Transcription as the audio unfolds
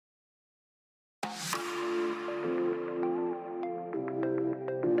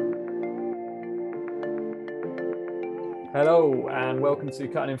Hello and welcome to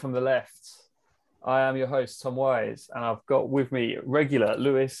Cutting In From the Left. I am your host, Tom Wise, and I've got with me regular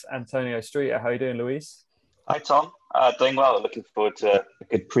Luis Antonio Streeter. How are you doing, Luis? Hi, Tom. Doing well. Looking forward to a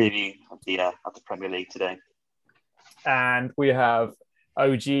good preview of the Premier League today. And we have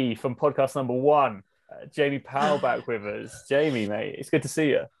OG from podcast number one, Jamie Powell, back with us. Jamie, mate, it's good to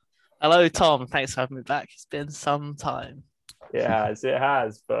see you. Hello, Tom. Thanks for having me back. It's been some time. It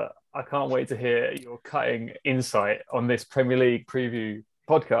has, but I can't wait to hear your cutting insight on this Premier League preview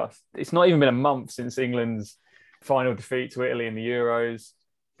podcast. It's not even been a month since England's final defeat to Italy in the Euros,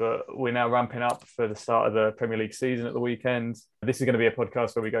 but we're now ramping up for the start of the Premier League season at the weekend. This is going to be a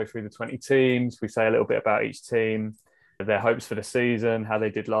podcast where we go through the 20 teams. We say a little bit about each team, their hopes for the season, how they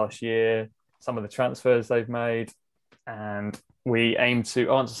did last year, some of the transfers they've made, and we aim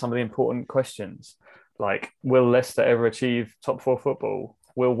to answer some of the important questions like, will Leicester ever achieve top four football?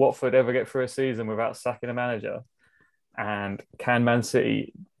 Will Watford ever get through a season without sacking a manager? And can Man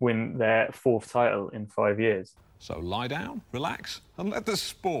City win their fourth title in 5 years? So lie down, relax, and let the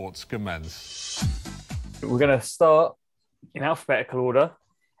sports commence. We're going to start in alphabetical order.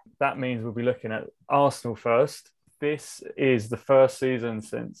 That means we'll be looking at Arsenal first. This is the first season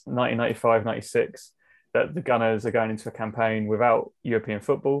since 1995-96 that the Gunners are going into a campaign without European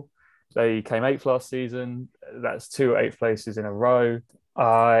football. They came eighth last season. That's two eighth places in a row.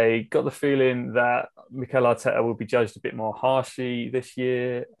 I got the feeling that Mikel Arteta will be judged a bit more harshly this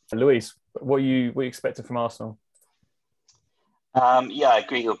year. Luis, what are you expecting from Arsenal? I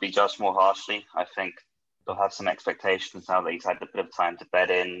agree. He'll be judged more harshly. I think they'll have some expectations now that he's had a bit of time to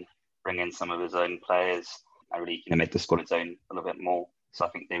bed in, bring in some of his own players, and really make the squad his own a little bit more. So I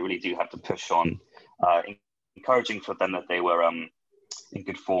think they really do have to push on. Encouraging for them that they were in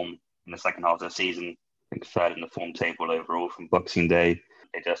good form in the second half of the season. I think third in the form table overall from Boxing Day.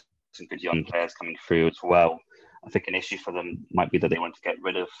 They just some good young players coming through as well. I think an issue for them might be that they want to get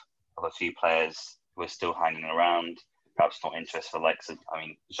rid of a few players who are still hanging around. Perhaps not interest for likes of,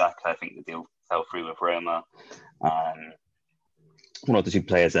 Xhaka, I think the deal fell through with Roma. One or two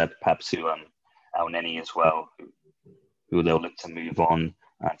players there, perhaps who El Neni as well, who they'll look to move on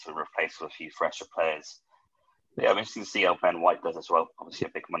and to replace with a few fresher players. Yeah, I'm interested to see how Ben White does as well. Obviously,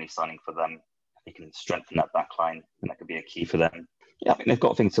 a big money signing for them. He can strengthen that back line, and that could be a key for them. Yeah, I think they've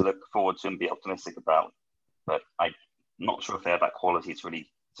got things to look forward to and be optimistic about. But I'm not sure if they have that quality to really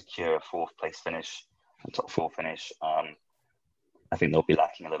secure a fourth place finish, a top four finish. I think they'll be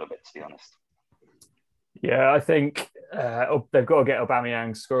lacking a little bit, to be honest. Yeah, I think they've got to get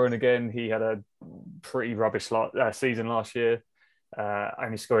Aubameyang scoring again. He had a pretty rubbish season last year.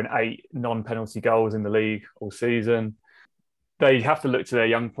 Only scoring 8 non-penalty goals in the league all season. They have to look to their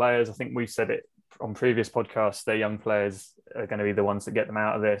young players. I think we've said it on previous podcasts. Their young players are going to be the ones that get them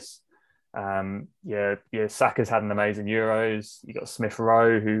out of this. Saka's had an amazing Euros. You got Smith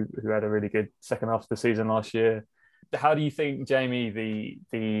Rowe, who had a really good second half of the season last year. How do you think, Jamie,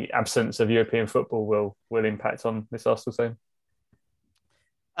 the absence of European football will impact on this Arsenal team?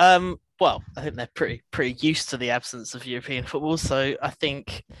 Well, I think they're pretty used to the absence of European football, so I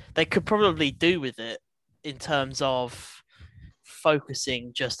think they could probably do with it in terms of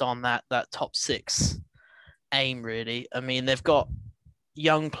focusing just on that top six aim, really. I mean, they've got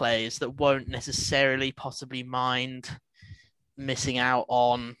young players that won't necessarily possibly mind missing out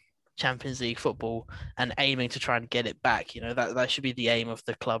on Champions League football and aiming to try and get it back. You know, that should be the aim of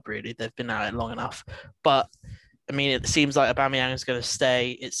the club, really. They've been at it long enough. But I mean, it seems like Aubameyang is going to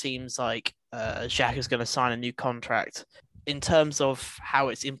stay. It seems like Xhaka is going to sign a new contract. In terms of how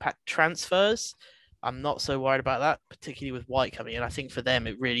it's impact transfers, I'm not so worried about that, particularly with White coming in. I think for them,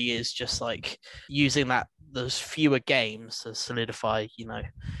 it really is just like using those fewer games to solidify,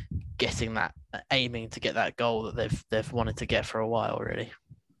 getting that, aiming to get that goal that they've wanted to get for a while, really.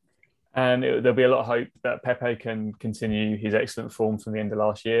 And there'll be a lot of hope that Pepe can continue his excellent form from the end of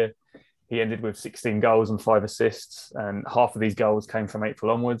last year. He ended with 16 goals and 5 assists, and half of these goals came from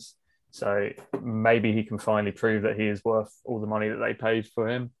April onwards. So maybe he can finally prove that he is worth all the money that they paid for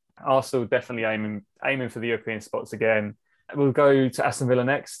him. Arsenal definitely aiming for the European spots again. We'll go to Aston Villa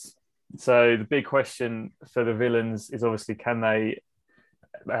next. So the big question for the Villains is obviously, can they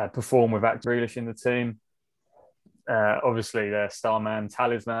perform without Grealish in the team? Obviously, their star man,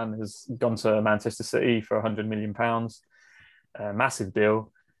 Talisman, has gone to Manchester City for £100 million. Massive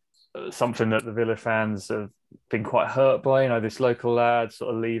deal. Something that the Villa fans have been quite hurt by, this local lad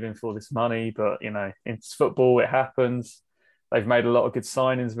sort of leaving for this money. But, it's football, it happens. They've made a lot of good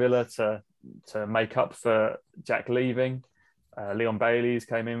signings, Villa, to make up for Jack leaving. Leon Bailey's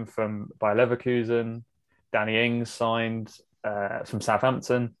came in from Bayer Leverkusen. Danny Ings signed from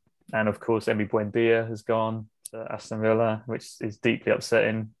Southampton. And, of course, Emi Buendia has gone. to Aston Villa, which is deeply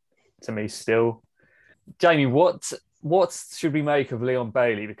upsetting to me still. Jamie, what should we make of Leon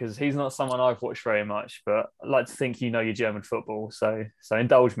Bailey? Because he's not someone I've watched very much, but I like to think you know your German football, so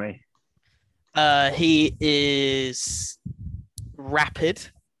indulge me. He is rapid.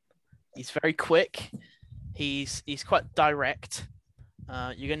 He's very quick. He's quite direct.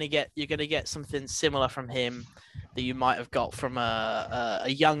 You're gonna get something similar from him that you might have got from a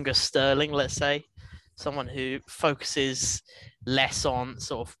younger Sterling, let's say, someone who focuses less on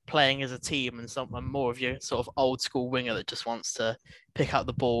sort of playing as a team and someone more of your sort of old school winger that just wants to pick up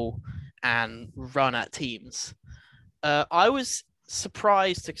the ball and run at teams. I was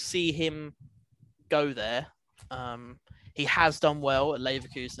surprised to see him go there. He has done well at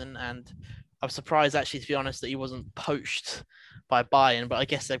Leverkusen, and I'm surprised actually, to be honest, that he wasn't poached by Bayern, but I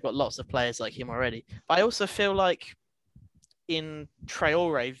guess they've got lots of players like him already. But I also feel like in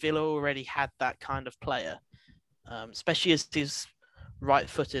Traore, Villa already had that kind of player, especially as he's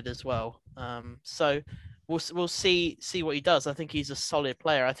right-footed as well. So we'll see what he does. I think he's a solid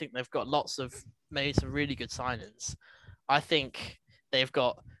player. I think they've got maybe some really good signings. I think they've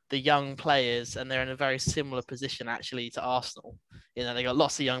got the young players, and they're in a very similar position actually to Arsenal. You know, they got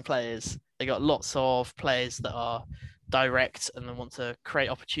lots of young players. They got lots of players that are direct and they want to create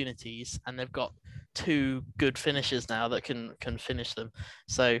opportunities, and they've got two good finishers now that can finish them.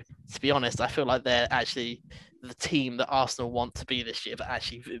 So to be honest, I feel like they're actually the team that Arsenal want to be this year, but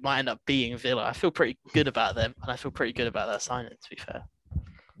actually it might end up being Villa. I feel pretty good about them, and I feel pretty good about that signing, to be fair.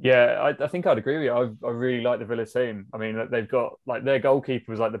 Yeah, I think I'd agree with you. I really like the Villa team. I mean, they've got like their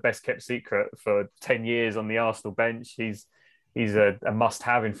goalkeeper was like the best kept secret for 10 years on the Arsenal bench. He's a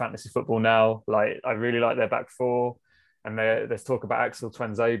must-have in fantasy football now. Like, I really like their back four. And there's talk about Axel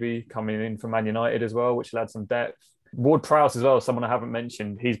Tuanzebe coming in from Man United as well, which will add some depth. Ward Prowse as well, someone I haven't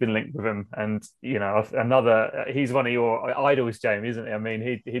mentioned. He's been linked with him, and you know, he's one of your idols, James, isn't he? I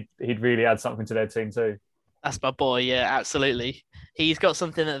mean, he'd really add something to their team too. That's my boy, yeah, absolutely. He's got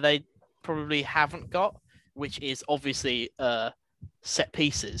something that they probably haven't got, which is obviously set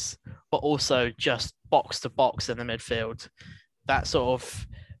pieces, but also just box to box in the midfield. That sort of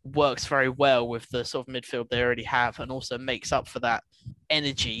works very well with the sort of midfield they already have, and also makes up for that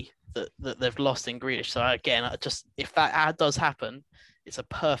energy that they've lost in Grealish. So again, if that does happen, it's a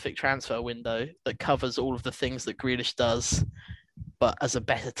perfect transfer window that covers all of the things that Grealish does, but as a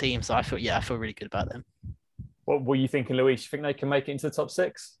better team. So I feel really good about them. What were you thinking, Luis? You think they can make it into the top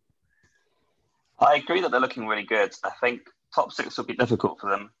six? I agree that they're looking really good. I think top six will be difficult for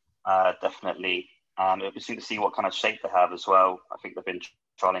them, definitely. It'll be interesting to see what kind of shape they have as well. I think they've been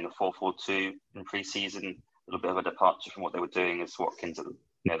trialing a 4-4-2 in pre-season. A little bit of a departure from what they were doing as Watkins,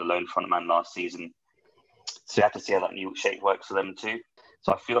 the lone front man last season. So you have to see how that new shape works for them too.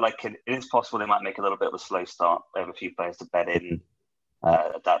 So I feel like it is possible they might make a little bit of a slow start. They have a few players to bed in,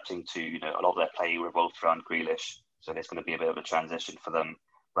 adapting to a lot of their play revolved around Grealish. So there's going to be a bit of a transition for them.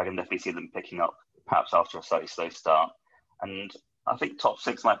 But I can definitely see them picking up perhaps after a slightly slow start. And I think top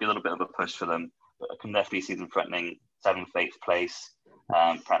six might be a little bit of a push for them. But I can definitely see them threatening 7th, 8th place.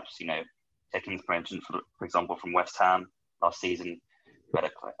 Perhaps, taking inspiration, for example, from West Ham last season, who had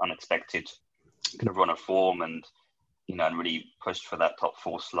an unexpected kind of run of form and really pushed for that top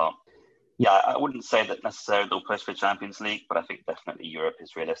 4 slot. Yeah, I wouldn't say that necessarily they'll push for Champions League, but I think definitely Europe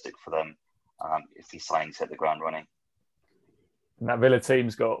is realistic for them if these signings hit the ground running. And that Villa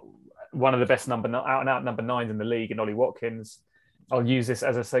team's got one of the best out-and-out number 9s in the league in Ollie Watkins. I'll use this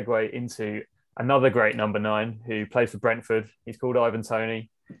as a segue into another great number 9 who plays for Brentford. He's called Ivan Toney.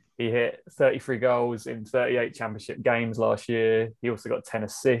 He hit 33 goals in 38 championship games last year. He also got 10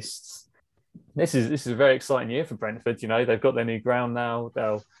 assists. This is a very exciting year for Brentford. They've got their new ground now.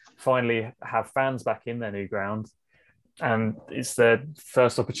 They'll finally have fans back in their new ground, and it's their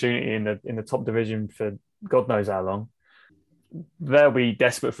first opportunity in the top division for God knows how long. They'll be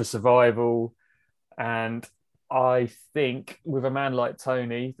desperate for survival, and I think with a man like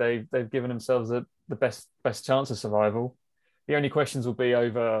Toney, they've given themselves the best chance of survival. The only questions will be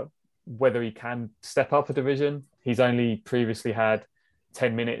over whether he can step up a division. He's only previously had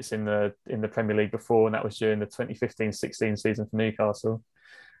 10 minutes in the Premier League before, and that was during the 2015-16 season for Newcastle.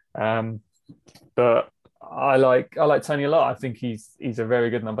 But I like Toney a lot. I think he's a very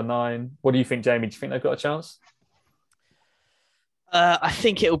good number 9. What do you think, Jamie? Do you think they've got a chance? I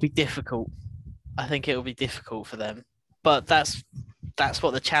think it'll be difficult. I think it'll be difficult for them, but that's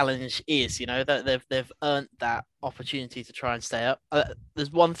what the challenge is. That they've earned that opportunity to try and stay up.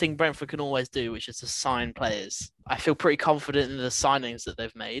 There's one thing Brentford can always do, which is to sign players. I feel pretty confident in the signings that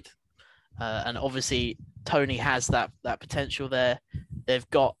they've made, and obviously Toney has that potential there. They've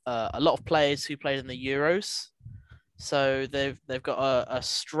got a lot of players who played in the Euros, So they've got a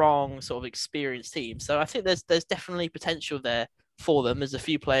strong sort of experienced team. So I think there's definitely potential there for them. There's a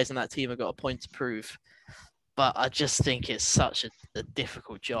few players in that team have got a point to prove, but I just think it's such a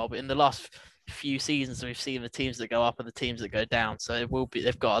difficult job. In the last few seasons, we've seen the teams that go up and the teams that go down. So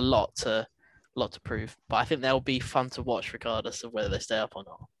they've got a lot to prove. But I think they'll be fun to watch regardless of whether they stay up or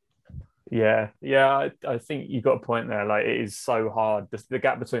not. Yeah, I think you've got a point there. Like, it is so hard. The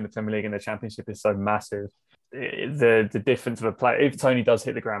gap between the Premier League and the Championship is so massive. The difference of a player, if Tony does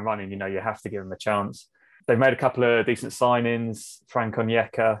hit the ground running, you have to give him a chance. They've made a couple of decent signings. Frank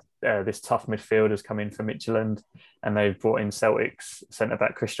Onyeka, this tough midfielder, has come in for Midtjylland, and they've brought in Celtic's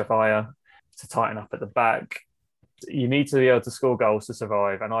centre-back Christoph Ayer to tighten up at the back. You need to be able to score goals to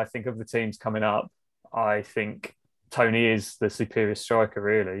survive, and I think of the teams coming up, I think Tony is the superior striker,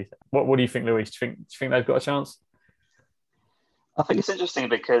 really. What do you think, Luis? Do you think they've got a chance? I think it's interesting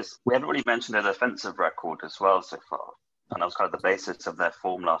because we haven't really mentioned their defensive record as well so far. And that was kind of the basis of their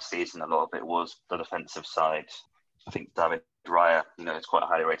form last season. A lot of it was the defensive side. I think David Raya, is quite a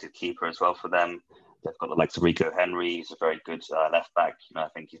highly rated keeper as well for them. They've got the likes of Rico Henry, who's a very good left back. I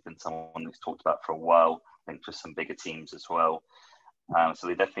think he's been someone who's talked about for a while. I think for some bigger teams as well. So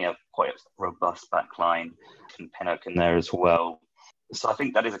they definitely have quite a robust back line, and Pinnock in there as well. So I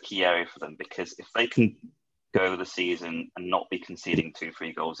think that is a key area for them, because if they can go the season and not be conceding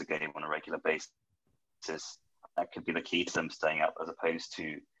 2-3 goals a game on a regular basis, that could be the key to them staying up, as opposed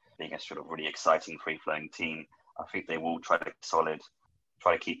to being a sort of really exciting, free-flowing team. I think they will try to be solid,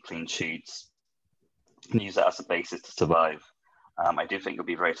 try to keep clean sheets, and use that as a basis to survive. I do think it'll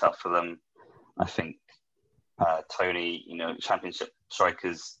be very tough for them. I think Tony, Championship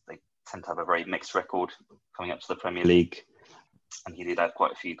strikers, they tend to have a very mixed record coming up to the Premier League. And he did have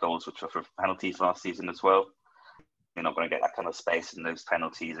quite a few goals which were for penalties last season as well. You're not going to get that kind of space in those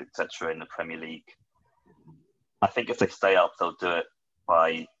penalties, etc., in the Premier League. I think if they stay up, they'll do it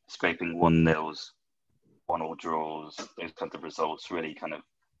by scraping 1-0s, 1-1 draws, those kinds of results, really kind of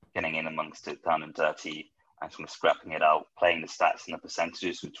getting in amongst it, down and dirty, and kind of scrapping it out, playing the stats and the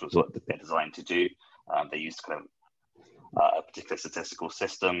percentages, which was what they're designed to do. They used kind of a particular statistical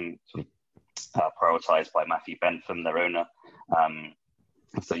system, sort of prioritised by Matthew Bentham, their owner.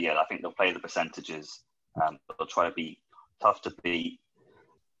 So yeah, I think they'll play the percentages. They'll try to be tough to beat.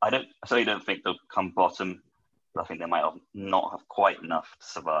 I certainly don't think they'll come bottom, but I think they might not have quite enough to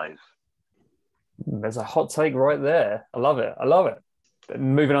survive. There's a hot take right there. I love it.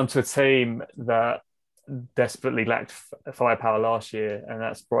 Moving on to a team that desperately lacked firepower last year, and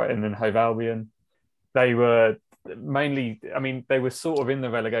that's Brighton and Hove Albion. They were they were sort of in the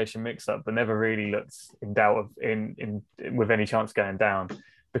relegation mix-up, but never really looked in doubt with any chance going down,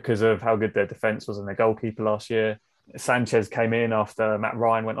 because of how good their defence was and their goalkeeper last year. Sanchez came in after Matt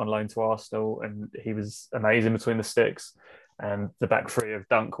Ryan went on loan to Arsenal, and he was amazing between the sticks. And the back three of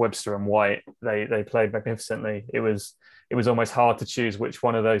Dunk, Webster, and White, they played magnificently. It was almost hard to choose which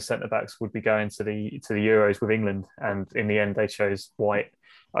one of those centre backs would be going to the Euros with England, and in the end, they chose White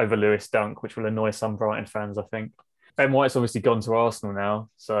over Lewis Dunk, which will annoy some Brighton fans, I think. Ben White's obviously gone to Arsenal now,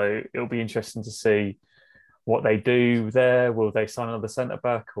 so it'll be interesting to see what they do there. Will they sign another centre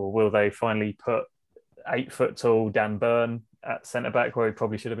back, or will they finally put 8-foot tall Dan Burn at centre back, where he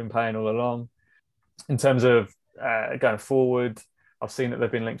probably should have been playing all along? In terms of going forward, I've seen that they've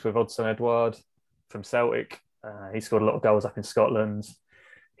been linked with Odsonne Edouard from Celtic. He scored a lot of goals up in Scotland.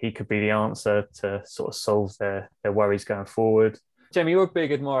 He could be the answer to sort of solve their worries going forward. Jamie, you're a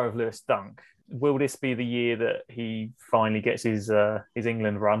big admirer of Lewis Dunk. Will this be the year that he finally gets his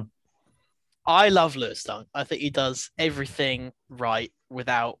England run? I love Lewis Dunk. I think he does everything right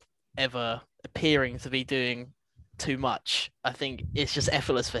without ever appearing to be doing too much. I think it's just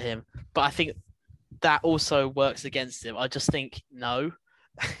effortless for him. But I think that also works against him. I just think no.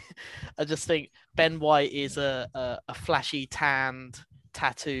 I just think Ben White is a flashy, tanned,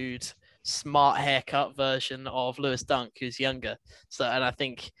 tattooed, smart haircut version of Lewis Dunk, who's younger. And I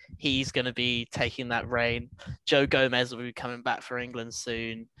think he's going to be taking that reign. Joe Gomez will be coming back for England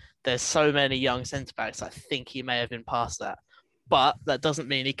soon. There's so many young centre-backs. I think he may have been past that. But that doesn't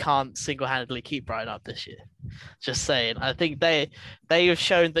mean he can't single-handedly keep Brighton up this year. Just saying. I think they have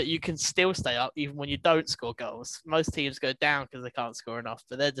shown that you can still stay up even when you don't score goals. Most teams go down because they can't score enough,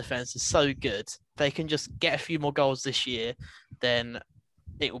 but their defence is so good. If they can just get a few more goals this year, then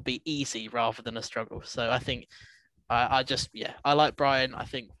it will be easy rather than a struggle. So I think I like Brighton. I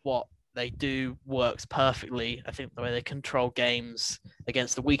think what they do works perfectly. I think the way they control games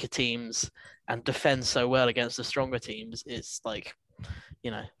against the weaker teams and defend so well against the stronger teams, it's like,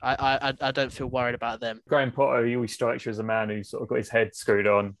 I don't feel worried about them. Graham Potter, he always strikes you as a man who's sort of got his head screwed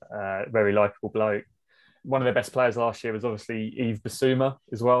on, very likeable bloke. One of their best players last year was obviously Yves Bissouma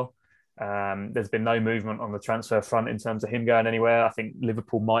as well. There's been no movement on the transfer front in terms of him going anywhere. I think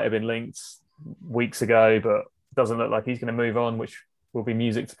Liverpool might have been linked weeks ago, but doesn't look like he's going to move on, which will be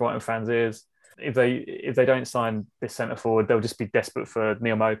music to Brighton fans' ears. If they don't sign this centre forward, they'll just be desperate for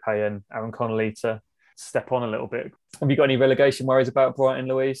Neil Maupay and Aaron Connolly to step on a little bit. Have you got any relegation worries about Brighton,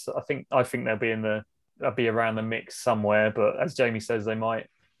 Louise? I think they'll be around the mix somewhere, but as Jamie says, they might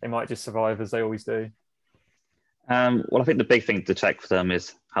just survive as they always do. Well, I think the big thing to check for them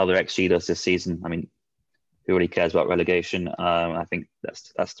is how their XG does this season. I mean, who really cares about relegation? I think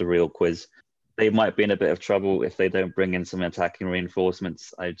that's the real quiz. They might be in a bit of trouble if they don't bring in some attacking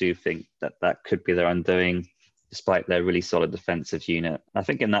reinforcements. I do think that could be their undoing, despite their really solid defensive unit. I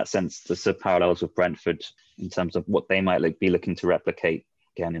think in that sense, there's some parallels with Brentford in terms of what they might be looking to replicate,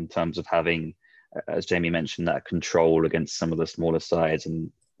 again, in terms of having, as Jamie mentioned, that control against some of the smaller sides and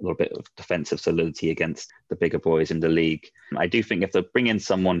a little bit of defensive solidity against the bigger boys in the league. I do think if they bring in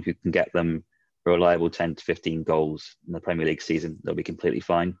someone who can get them a reliable 10 to 15 goals in the Premier League season, they'll be completely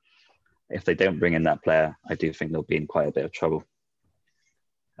fine. If they don't bring in that player, I do think they'll be in quite a bit of trouble.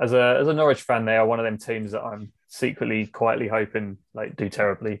 As a Norwich fan, they are one of them teams that I'm secretly, quietly hoping do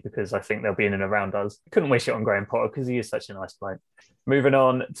terribly, because I think they'll be in and around us. Couldn't wish it on Graham Potter because he is such a nice bloke. Moving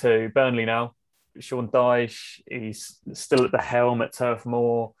on to Burnley now. Sean Dyche, he's still at the helm at Turf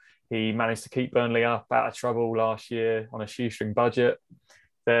Moor. He managed to keep Burnley up out of trouble last year on a shoestring budget.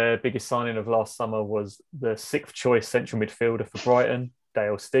 Their biggest signing of last summer was the sixth choice central midfielder for Brighton,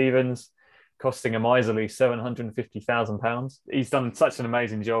 Dale Stephens, costing a miserly £750,000. He's done such an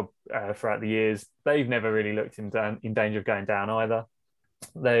amazing job throughout the years. They've never really looked in danger of going down either.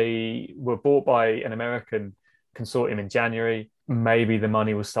 They were bought by an American consortium in January. Maybe the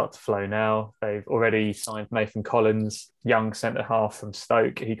money will start to flow now. They've already signed Nathan Collins, young centre-half from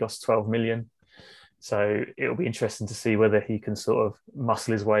Stoke. He costs 12 million. So it'll be interesting to see whether he can sort of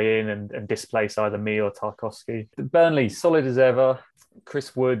muscle his way in and displace either me or Tarkowski. Burnley, solid as ever.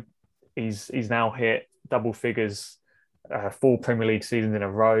 Chris Wood, he's now hit double figures, 4 Premier League seasons in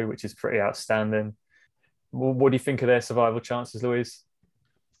a row, which is pretty outstanding. What do you think of their survival chances, Louise?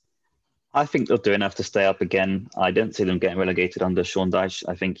 I think they'll do enough to stay up again. I don't see them getting relegated under Sean Dyche.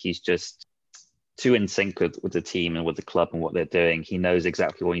 I think he's just too in sync with the team and with the club and what they're doing. He knows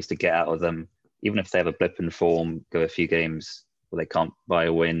exactly what he needs to get out of them. Even if they have a blip in form, go a few games where they can't buy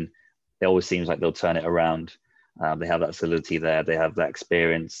a win, it always seems like they'll turn it around. They have that solidity there. They have that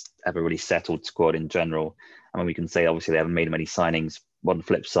experience, have a really settled squad in general. I mean, we can say, obviously, they haven't made many signings. On the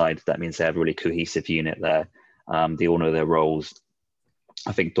flip side, that means they have a really cohesive unit there. They all know their roles.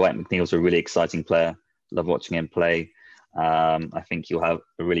 I think Dwight McNeil's a really exciting player. Love watching him play. I think he'll have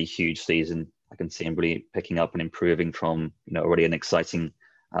a really huge season. I can see him really picking up and improving from, already an exciting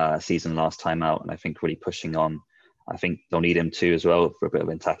season last time out. And I think really pushing on. I think they'll need him too as well for a bit of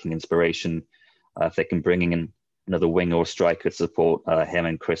attacking inspiration. If they can bring in another winger or striker to support him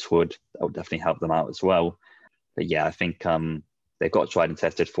and Chris Wood, that would definitely help them out as well. But yeah, I think they've got a tried and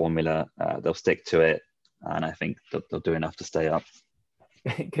tested formula. They'll stick to it. And I think they'll do enough to stay up.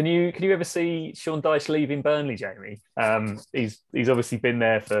 Can you ever see Sean Dyche leaving Burnley, Jamie? He's obviously been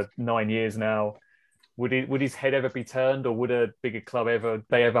there for 9 years now. Would his head ever be turned, or would a bigger club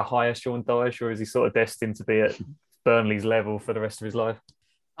ever hire Sean Dyche, or is he sort of destined to be at Burnley's level for the rest of his life?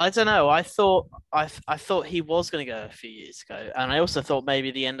 I don't know. I thought he was going to go a few years ago, and I also thought maybe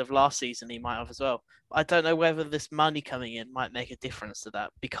the end of last season he might have as well. I don't know whether this money coming in might make a difference to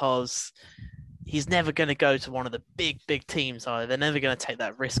that, because he's never going to go to one of the big teams either. They're never going to take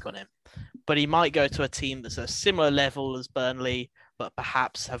that risk on him. But he might go to a team that's a similar level as Burnley, but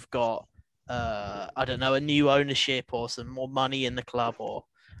perhaps have got, a new ownership or some more money in the club, or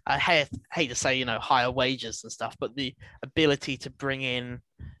I hate to say, higher wages and stuff, but the ability to bring in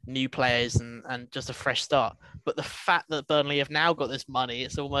new players and just a fresh start. But the fact that Burnley have now got this money,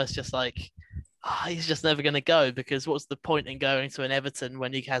 it's almost just like, he's just never going to go, because what's the point in going to an Everton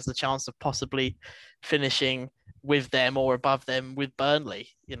when he has the chance of possibly finishing with them or above them with Burnley?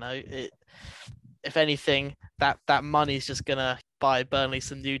 If anything, that money is just going to buy Burnley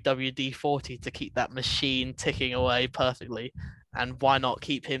some new WD-40 to keep that machine ticking away perfectly. And why not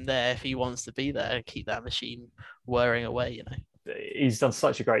keep him there if he wants to be there and keep that machine whirring away, He's done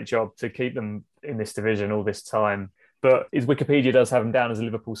such a great job to keep them in this division all this time. But his Wikipedia does have him down as a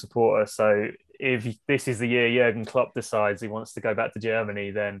Liverpool supporter. So if this is the year Jurgen Klopp decides he wants to go back to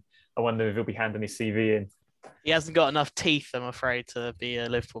Germany, then I wonder if he'll be handing his CV in. He hasn't got enough teeth, I'm afraid, to be a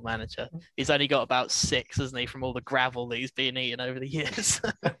Liverpool manager. He's only got about 6, hasn't he, from all the gravel that he's been eating over the years.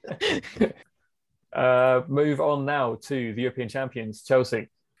 Move on now to the European champions, Chelsea.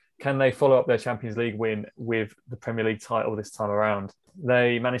 Can they follow up their Champions League win with the Premier League title this time around?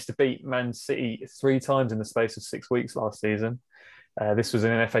 They managed to beat Man City 3 times in the space of 6 weeks last season. This was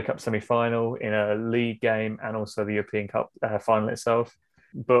in an FA Cup semi-final, in a league game, and also the European Cup final itself.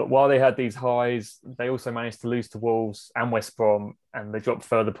 But while they had these highs, they also managed to lose to Wolves and West Brom, and they dropped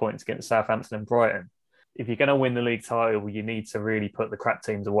further points against Southampton and Brighton. If you're going to win the league title, you need to really put the crap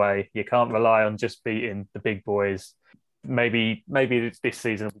teams away. You can't rely on just beating the big boys. Maybe this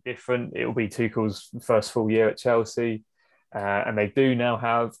season will be different. It will be Tuchel's first full year at Chelsea. And they do now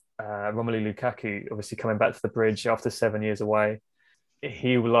have Romelu Lukaku, obviously coming back to the bridge after 7 years away.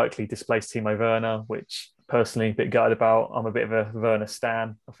 He will likely displace Timo Werner, which personally a bit gutted about. I'm a bit of a Werner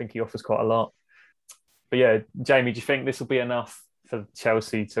stan. I think he offers quite a lot. But yeah, Jamie, do you think this will be enough for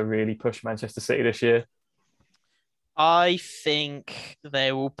Chelsea to really push Manchester City this year? I think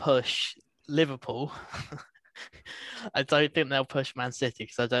they will push Liverpool. I don't think they'll push Man City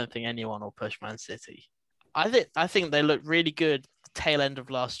because I don't think anyone will push Man City. I think they looked really good the tail end of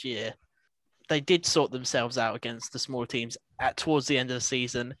last year. They did sort themselves out against the small teams towards the end of the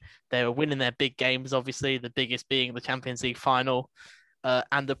season. They were winning their big games, obviously, the biggest being the Champions League final.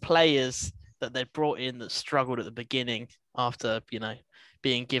 And the players that they brought in that struggled at the beginning after,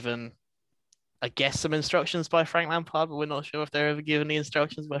 being given, I guess, some instructions by Frank Lampard, but we're not sure if they're ever given the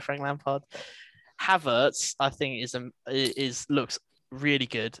instructions by Frank Lampard. Havertz, I think, looks really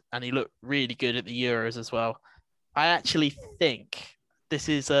good, and he looked really good at the Euros as well. I actually think this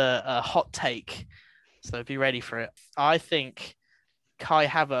is a hot take, so be ready for it. I think Kai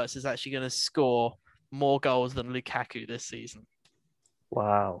Havertz is actually going to score more goals than Lukaku this season.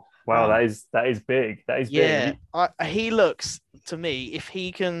 Wow, that is big. That is big. Yeah, he looks, to me, if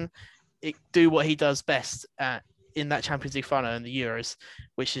he can do what he does best in that Champions League final and the Euros,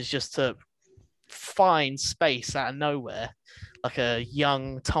 which is just to find space out of nowhere, like a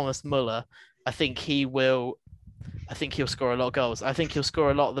young Thomas Muller, I think he'll score a lot of goals. I think he'll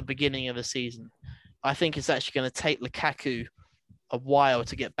score a lot at the beginning of the season. I think it's actually going to take Lukaku a while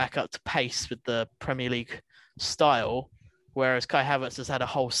to get back up to pace with the Premier League style, whereas Kai Havertz has had a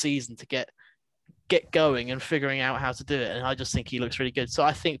whole season to get going and figuring out how to do it. And I just think he looks really good. So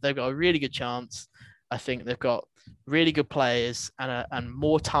I think they've got a really good chance. I think they've got really good players and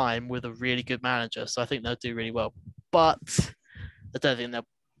more time with a really good manager. So I think they'll do really well. But I don't think they'll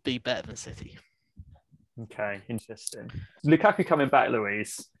be better than City. Okay, interesting. Lukaku coming back,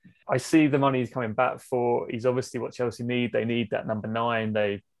 Luis. I see the money he's coming back for. He's obviously what Chelsea need. They need that number 9.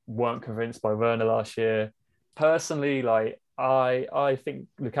 They weren't convinced by Werner last year. Personally, I think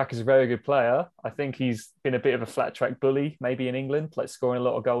Lukaku's a very good player. I think he's been a bit of a flat track bully, maybe in England, scoring a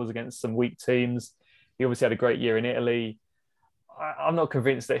lot of goals against some weak teams. He obviously had a great year in Italy. I'm not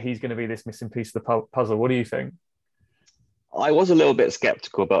convinced that he's going to be this missing piece of the puzzle. What do you think? I was a little bit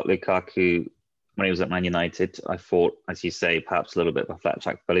sceptical about Lukaku when he was at Man United. I thought, as you say, perhaps a little bit of a flat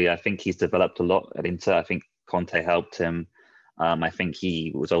track bully. I think he's developed a lot at Inter. I think Conte helped him. I think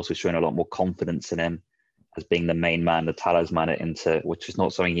he was also showing a lot more confidence in him as being the main man, the talisman at Inter, which is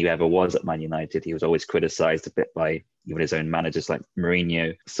not something he ever was at Man United. He was always criticised a bit by even his own managers like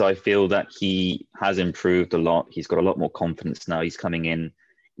Mourinho. So I feel that he has improved a lot. He's got a lot more confidence now. He's coming in,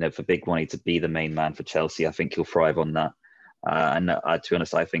 for big money to be the main man for Chelsea. I think he'll thrive on that. And to be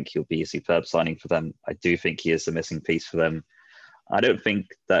honest, I think he'll be a superb signing for them. I do think he is the missing piece for them. I don't think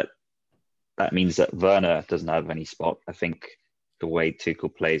that means that Werner doesn't have any spot. I think the way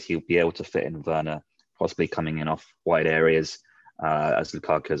Tuchel plays, he'll be able to fit in Werner, possibly coming in off wide areas as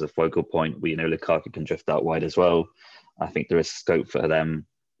Lukaku has a focal point. We know Lukaku can drift out wide as well. I think there is scope for them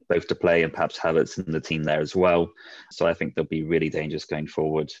both to play and perhaps Havertz in the team there as well. So I think they'll be really dangerous going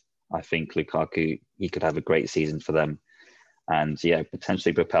forward. I think Lukaku, he could have a great season for them and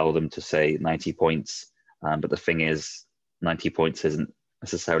potentially propel them to say 90 points. But the thing is, 90 points isn't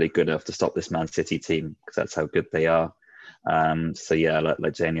necessarily good enough to stop this Man City team because that's how good they are.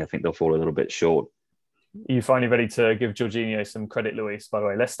 Like Jamie, I think they'll fall a little bit short. Are you finally ready to give Jorginho some credit, Luis, by the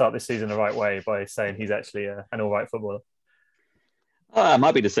way? Let's start this season the right way by saying he's actually an all right footballer. I'm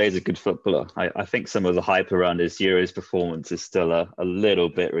happy to say he's a good footballer. I think some of the hype around his Euros performance is still a little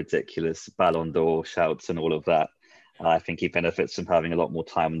bit ridiculous. Ballon d'Or shouts and all of that. I think he benefits from having a lot more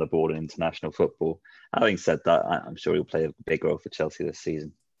time on the board in international football. Having said that, I'm sure he'll play a big role for Chelsea this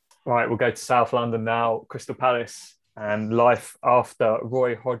season. Right, we'll go to South London now. Crystal Palace and life after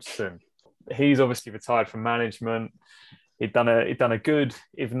Roy Hodgson. He's obviously retired from management. He'd done a good,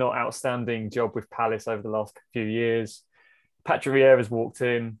 if not outstanding, job with Palace over the last few years. Patrick Vieira's walked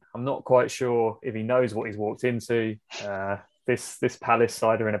in. I'm not quite sure if he knows what he's walked into. This Palace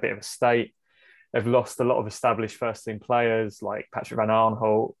side are in a bit of a state. They've lost a lot of established first-team players like Patrick Van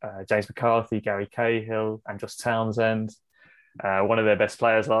Aanholt, James McCarthy, Gary Cahill, and Josh Townsend. One of their best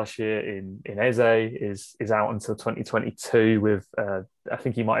players last year in Eze is out until 2022 with, I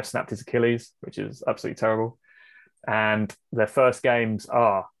think he might have snapped his Achilles, which is absolutely terrible. And their first games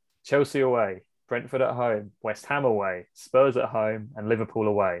are Chelsea away, Brentford at home, West Ham away, Spurs at home, and Liverpool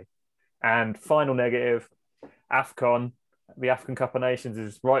away. And final negative, AFCON, the African Cup of Nations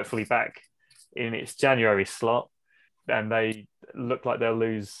is rightfully back in its January slot, and they look like they'll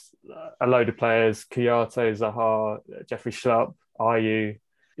lose a load of players: Kouyaté, Zaha, Jeffrey Schlupp, Ayew.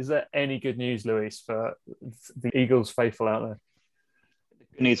 Is there any good news, Luis, for the Eagles faithful out there? The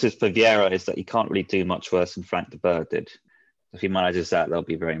good news is for Vieira is that he can't really do much worse than Frank de Boer did. If he manages that, that'll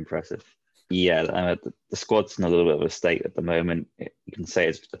be very impressive. Yeah, the squad's in a little bit of a state at the moment. You can say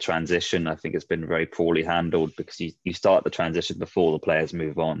it's a transition. I think it's been very poorly handled because you start the transition before the players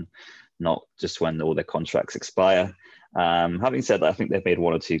move on, not just when all their contracts expire. Having said that, I think they've made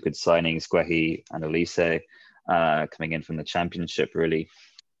one or two good signings, Guehi and Elise, coming in from the Championship, really.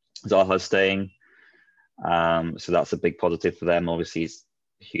 Zaha's staying, so that's a big positive for them. Obviously, he's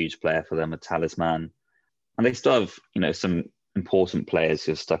a huge player for them, a talisman. And they still have, some important players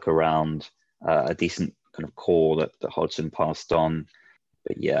who have stuck around, a decent kind of core that Hodgson passed on.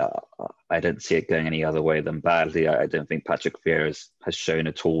 But yeah, I don't see it going any other way than badly. I don't think Patrick Vieira has shown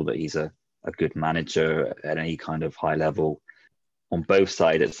at all that he's a good manager at any kind of high level. On both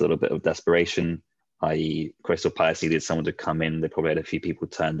sides, it's a little bit of desperation, i.e. Crystal Palace needed someone to come in. They probably had a few people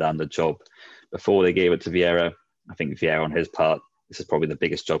turn down the job before they gave it to Vieira. I think Vieira, on his part, this is probably the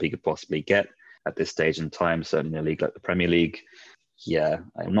biggest job he could possibly get at this stage in time, certainly in a league like the Premier League. Yeah,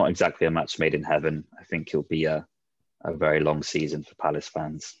 I'm not exactly a match made in heaven. I think it'll be a very long season for Palace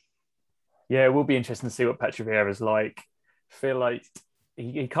fans. Yeah, it will be interesting to see what Patrick Vieira's like. I feel like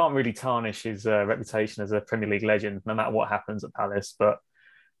he can't really tarnish his reputation as a Premier League legend, no matter what happens at Palace. But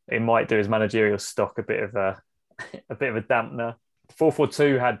it might do his managerial stock a bit of a dampener.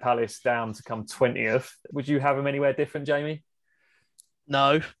 4-4-2 had Palace down to come 20th. Would you have him anywhere different, Jamie?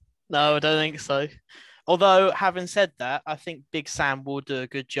 No, I don't think so. Although, having said that, I think Big Sam will do a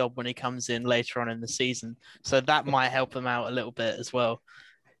good job when he comes in later on in the season. So that might help him out a little bit as well.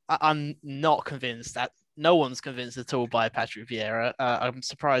 I'm not convinced that no one's convinced at all by Patrick Vieira. I'm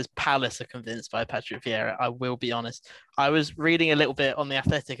surprised Palace are convinced by Patrick Vieira. I will be honest. I was reading a little bit on The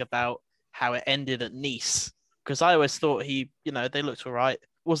Athletic about how it ended at Nice, because I always thought they looked all right. It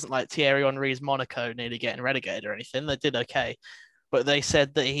wasn't like Thierry Henry's Monaco nearly getting relegated or anything. They did okay. But they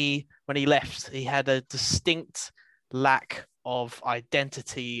said that when he left, he had a distinct lack of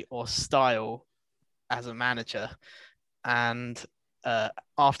identity or style as a manager. And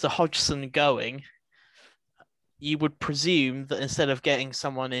after Hodgson going, you would presume that instead of getting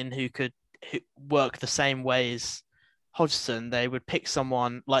someone in who could work the same way as Hodgson, they would pick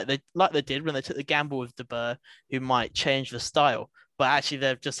someone like they did when they took the gamble with De Boer, who might change the style. But actually,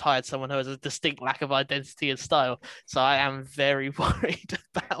 they've just hired someone who has a distinct lack of identity and style. So I am very worried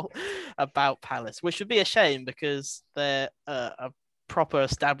about Palace, which would be a shame because they're a proper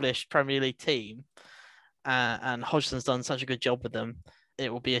established Premier League team, and Hodgson's done such a good job with them.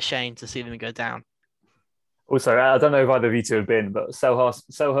 It will be a shame to see them go down. Also, I don't know if either of you two have been, but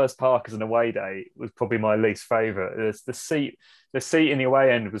Selhurst Park as an away day was probably my least favourite. The seat in the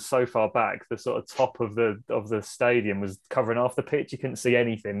away end was so far back, the sort of top of the stadium was covering half the pitch. You couldn't see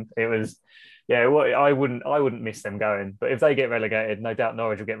anything. It was, I wouldn't miss them going. But if they get relegated, no doubt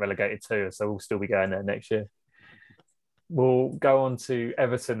Norwich will get relegated too. So we'll still be going there next year. We'll go on to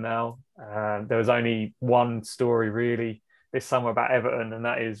Everton now. There was only one story really this summer about Everton, and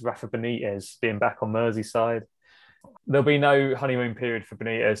that is Rafa Benitez being back on Merseyside. There'll be no honeymoon period for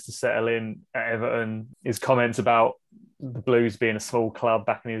Benitez to settle in at Everton. His comments about the Blues being a small club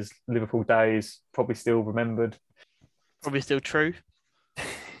back in his Liverpool days, probably still remembered. Probably still true.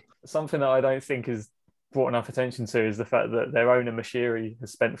 Something that I don't think is brought enough attention to is the fact that their owner, Mashiri,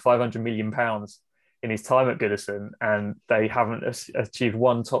 has spent £500 million in his time at Goodison, and they haven't achieved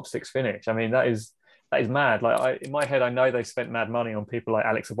one top six finish. I mean, that is mad. Like in my head, I know they spent mad money on people like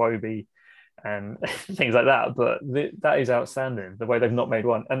Alex Iwobi and things like that, but that is outstanding, the way they've not made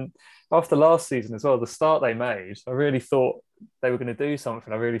one. And after last season as well, the start they made, I really thought they were going to do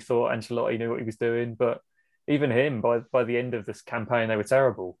something. I really thought Ancelotti knew what he was doing, but even him, by the end of this campaign, they were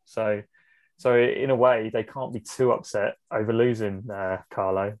terrible. So in a way, they can't be too upset over losing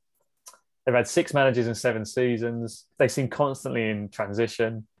Carlo. They've had 6 managers in 7 seasons. They seem constantly in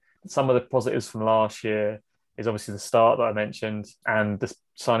transition. Some of the positives from last year is obviously the start that I mentioned and the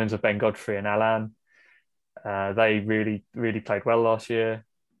signings of Ben Godfrey and Alan. They really, really played well last year.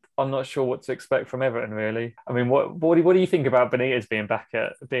 I'm not sure what to expect from Everton, really. I mean, what do you think about Benitez being back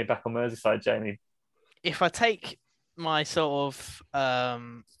on Merseyside, Jamie? If I take my sort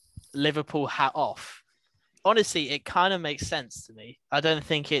of Liverpool hat off, honestly, it kind of makes sense to me. I don't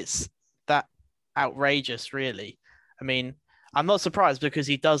think it's that outrageous, really. I mean, I'm not surprised because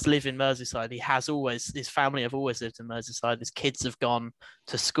he does live in Merseyside. His family have always lived in Merseyside. His kids have gone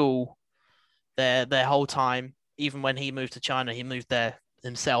to school there their whole time. Even when he moved to China, he moved there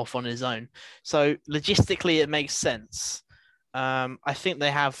himself on his own. So logistically, it makes sense. I think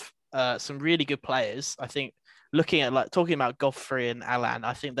they have some really good players. I think looking at talking about Godfrey and Alan,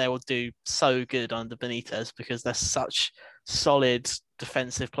 I think they will do so good under Benitez because they're such solid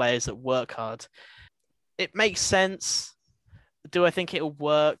defensive players that work hard. It makes sense. Do I think it'll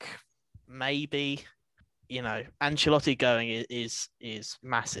work? Maybe. Ancelotti going is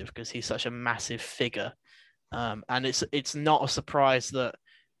massive because he's such a massive figure, and it's not a surprise that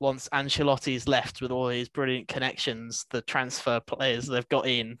once Ancelotti's left with all his brilliant connections, the transfer players they've got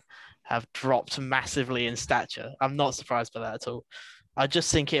in have dropped massively in stature. I'm not surprised by that at all. I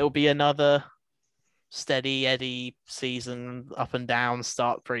just think it'll be another steady Eddie season, up and down,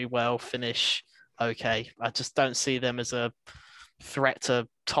 start pretty well, finish okay. I just don't see them as a threat to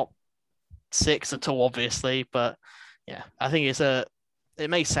top 6 at all, obviously. But yeah, I think it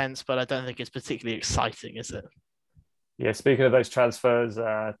makes sense, but I don't think it's particularly exciting, is it? Yeah, speaking of those transfers,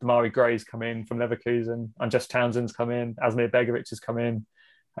 Damari Gray's come in from Leverkusen, Andres Townsend's come in, Asmir Begovic has come in.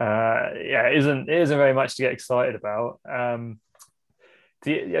 It isn't very much to get excited about. Are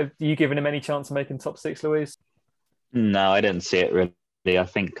you giving him any chance of making top 6, Louise? No, I didn't see it really. I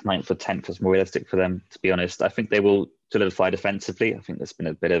think 9th or 10th is more realistic for them, to be honest. I think they will solidify defensively. I think there's been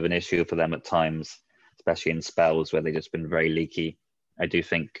a bit of an issue for them at times, especially in spells where they've just been very leaky. I do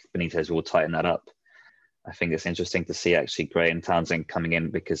think Benitez will tighten that up. I think it's interesting to see actually Gray and Townsend coming in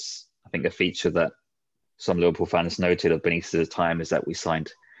because I think a feature that some Liverpool fans noted of Benitez's time is that we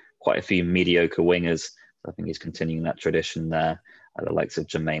signed quite a few mediocre wingers. I think he's continuing that tradition there. The likes of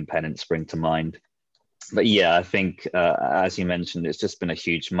Jermaine Pennant spring to mind. But yeah, I think, as you mentioned, it's just been a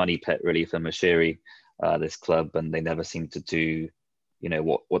huge money pit really for Moshiri, this club, and they never seem to do,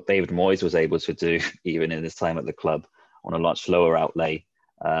 what David Moyes was able to do even in his time at the club on a much lower outlay.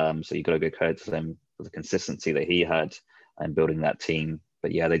 So you've got to give credit to them for the consistency that he had in building that team.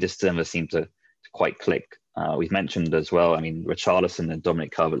 But yeah, they just never seem to quite click. We've mentioned as well, I mean, Richarlison and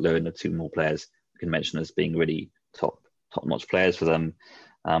Dominic Calvert-Lewin are 2 more players we can mention as being really top-notch players for them.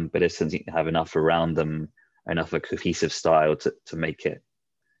 But it doesn't seem to have enough around them, enough of a cohesive style to make it,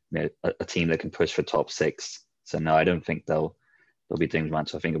 a team that can push for top 6. So no, I don't think they'll be doing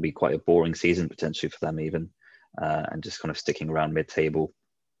much. I think it'll be quite a boring season potentially for them even, and just kind of sticking around mid-table,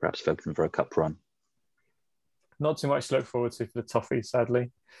 perhaps hoping for a cup run. Not too much to look forward to for the Toffees,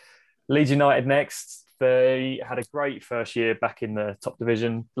 sadly. Leeds United next. They had a great first year back in the top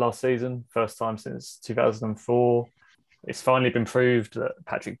division last season, first time since 2004. It's finally been proved that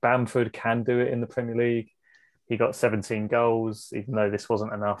Patrick Bamford can do it in the Premier League. He got 17 goals, even though this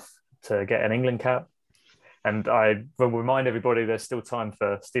wasn't enough to get an England cap. And I will remind everybody there's still time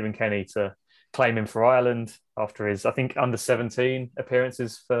for Stephen Kenny to claim him for Ireland after his, I think, under 17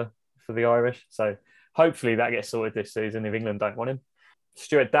 appearances for the Irish. So hopefully that gets sorted this season if England don't want him.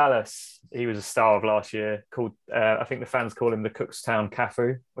 Stuart Dallas, he was a star of last year. I think the fans call him the Cookstown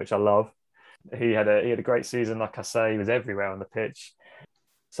Cafu, which I love. He had a great season, like I say. He was everywhere on the pitch.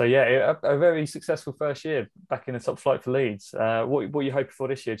 So yeah, a very successful first year back in the top flight for Leeds. What are you hoping for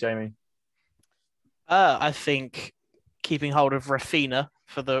this year, Jamie? I think keeping hold of Rafinha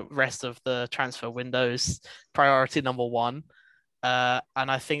for the rest of the transfer window is priority number 1. And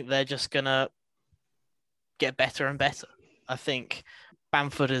I think they're just gonna get better and better. I think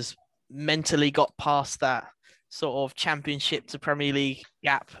Bamford has mentally got past that sort of Championship to Premier League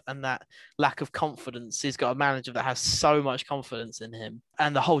gap and that lack of confidence. He's got a manager that has so much confidence in him,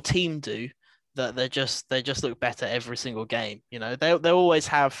 and the whole team do, that they just look better every single game. They always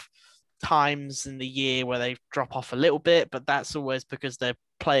have times in the year where they drop off a little bit, but that's always because they're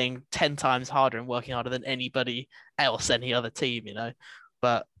playing 10 times harder and working harder than anybody else, any other team.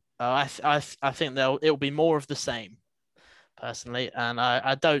 But I think it'll be more of the same, personally, and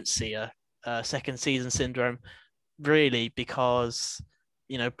I don't see a second season syndrome really, because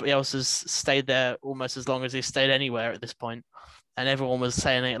Bielsa's stayed there almost as long as he's stayed anywhere at this point, and everyone was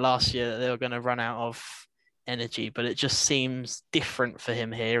saying it last year that they were going to run out of energy, but it just seems different for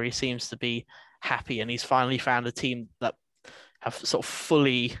him here. He seems to be happy, and he's finally found a team that have sort of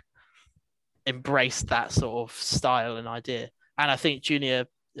fully embraced that sort of style and idea. And I think Junior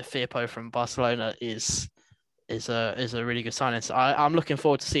Firpo from Barcelona is is a really good signing. So I'm looking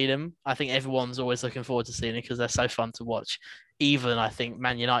forward to seeing him. I think everyone's always looking forward to seeing him because they're so fun to watch. Even I think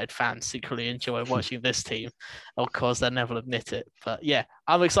Man United fans secretly enjoy watching this team, of course they'll never admit it. But yeah,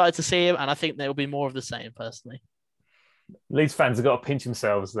 I'm excited to see him, and I think there will be more of the same personally. Leeds fans have got to pinch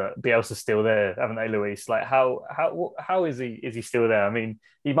themselves that Bielsa's still there, haven't they, Luis? Like, how is he? Is he still there? I mean,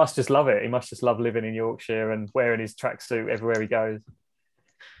 he must just love it. He must just love living in Yorkshire and wearing his tracksuit everywhere he goes.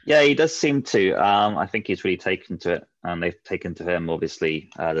 Yeah, he does seem to. I think he's really taken to it, and they've taken to him.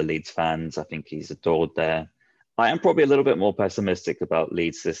 Obviously, the Leeds fans. I think he's adored there. I am probably a little bit more pessimistic about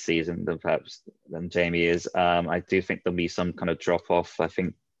Leeds this season than Jamie is. I do think there'll be some kind of drop off. I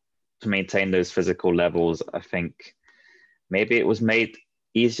think to maintain those physical levels, I think maybe it was made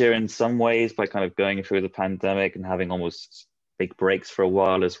easier in some ways by kind of going through the pandemic and having almost big breaks for a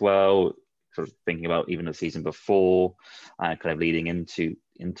while as well. Sort of thinking about even the season before and kind of leading into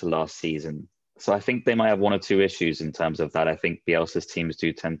last season. So I think they might have one or two issues in terms of that. I think Bielsa's teams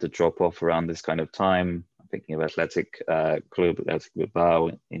do tend to drop off around this kind of time. I'm thinking of Athletic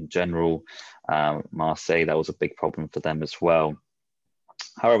Bilbao in general. Marseille, that was a big problem for them as well.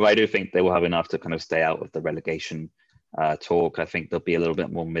 However, I do think they will have enough to kind of stay out of the relegation talk. I think they'll be a little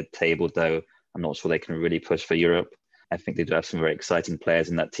bit more mid-table, though. I'm not sure they can really push for Europe. I think they do have some very exciting players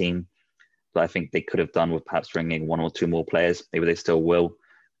in that team, but I think they could have done with perhaps bringing one or two more players. Maybe they still will.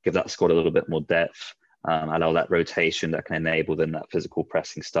 Give that squad a little bit more depth, allow that rotation that can enable them that physical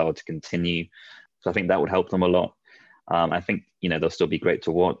pressing style to continue. So I think that would help them a lot. I think, they'll still be great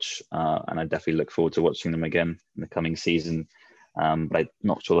to watch, and I definitely look forward to watching them again in the coming season. But I'm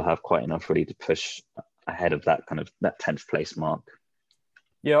not sure they'll have quite enough really to push ahead of that 10th place mark.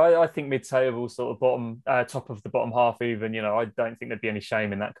 Yeah, I think mid-table, sort of bottom, top of the bottom half even, I don't think there'd be any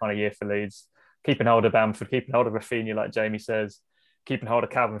shame in that kind of year for Leeds. Keeping hold of Bamford, keeping hold of Rafinha, like Jamie says, keeping hold of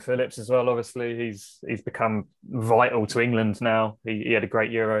Calvin Phillips as well, obviously. He's become vital to England now. He had a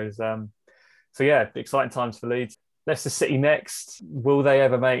great Euros. So yeah, exciting times for Leeds. Leicester City next. Will they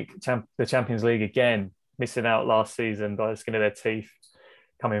ever make the Champions League again? Missing out last season by the skin of their teeth,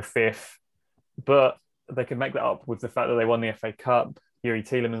 coming fifth. But they could make that up with the fact that they won the FA Cup. Yuri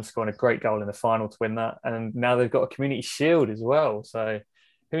Tielemans scoring a great goal in the final to win that. And now they've got a Community Shield as well. So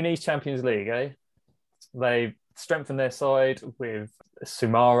who needs Champions League, eh? They strengthened their side with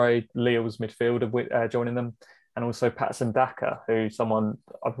Soumare, Lille's midfielder, joining them, and also Patson Daka, who someone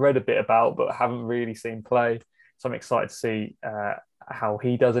I've read a bit about but haven't really seen play. So I'm excited to see how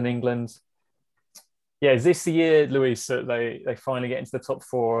he does in England. Yeah, is this the year, Luis, that they finally get into the top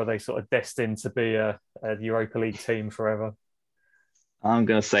four, or are they sort of destined to be a Europa League team forever? I'm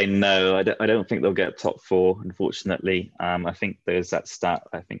going to say no. I don't think they'll get top four, unfortunately. I think there's that stat,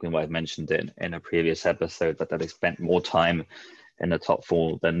 I think we might have mentioned it in a previous episode, that they spent more time in the top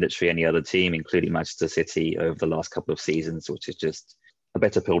four than literally any other team, including Manchester City, over the last couple of seasons, which is just a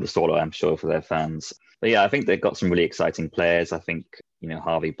better pill to swallow, I'm sure, for their fans. But yeah, I think they've got some really exciting players. I think,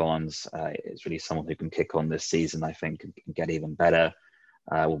 Harvey Barnes is really someone who can kick on this season, I think, and get even better.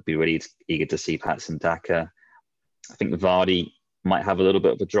 We'll be really eager to see Patson Daka. I think Vardy might have a little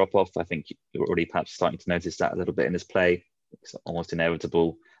bit of a drop-off. I think you're already perhaps starting to notice that a little bit in his play. It's almost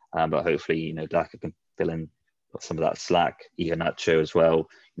inevitable, but hopefully, Daka can fill in some of that slack. Iheanacho as well,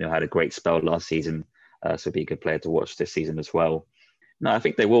 had a great spell last season, so be a good player to watch this season as well. No, I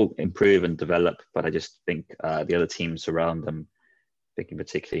think they will improve and develop, but I just think the other teams around them, thinking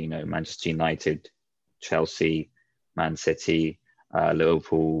particularly, Manchester United, Chelsea, Man City,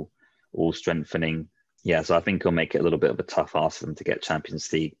 Liverpool, all strengthening. Yeah, so I think it'll make it a little bit of a tough ask for them to get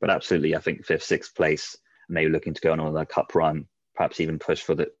Champions League. But absolutely, I think 5th, 6th place, maybe looking to go on another cup run, perhaps even push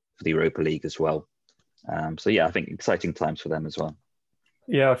for the Europa League as well. So yeah, I think exciting times for them as well.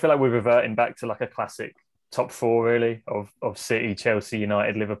 Yeah, I feel like we're reverting back to like a classic top four, really, of City, Chelsea,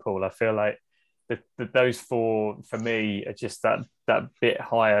 United, Liverpool. I feel like those four, for me, are just that bit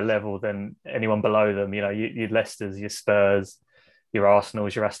higher level than anyone below them. Your Leicesters, your Spurs, your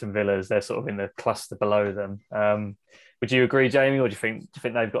Arsenals, your Aston Villas, they're sort of in the cluster below them. Would you agree, Jamie, or do you think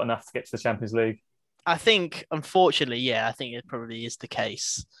they've got enough to get to the Champions League? I think, unfortunately, yeah, I think it probably is the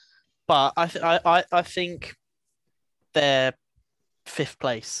case. But I think they're 5th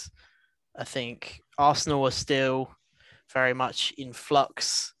place. I think Arsenal are still very much in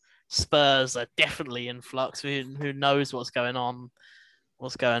flux. Spurs are definitely in flux. Who knows what's going on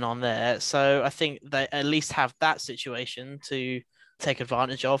there? So I think they at least have that situation to take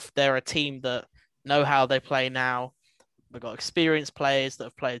advantage of. They're a team that know how they play now. They've got experienced players that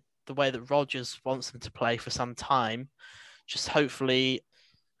have played the way that Rodgers wants them to play for some time. Just hopefully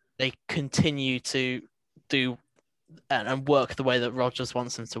they continue to do and work the way that Rodgers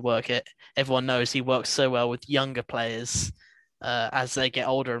wants them to work it. Everyone knows he works so well with younger players. As they get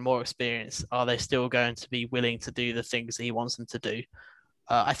older and more experienced, are they still going to be willing to do the things that he wants them to do?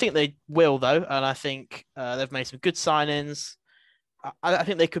 I think they will, though, and I think they've made some good signings. I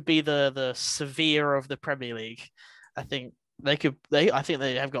think they could be the Sevilla of the Premier League. I think they could. I think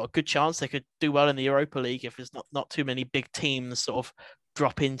they have got a good chance. They could do well in the Europa League if there's not too many big teams sort of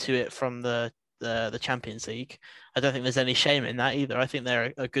drop into it from the Champions League. I don't think there's any shame in that either. I think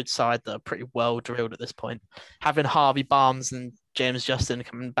they're a good side that are pretty well drilled at this point. Having Harvey Barnes and James Justin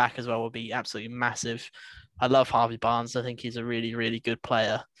coming back as well will be absolutely massive. I love Harvey Barnes. I think he's a really, really good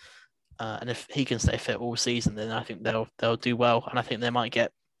player. And if he can stay fit all season, then I think they'll do well. And I think they might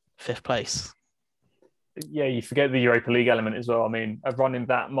get 5th place. Yeah, you forget the Europa League element as well. I mean, a run in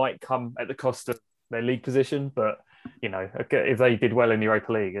that might come at the cost of their league position, but if they did well in the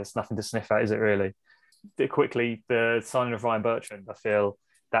Europa League, it's nothing to sniff at, is it really? Quickly, the signing of Ryan Bertrand, I feel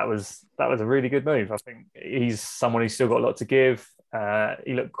that was a really good move. I think he's someone who's still got a lot to give.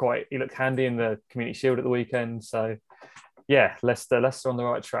 He looked handy in the Community Shield at the weekend. So yeah, Leicester on the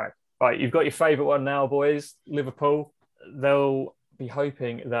right track. Right, you've got your favourite one now, boys. Liverpool. They'll be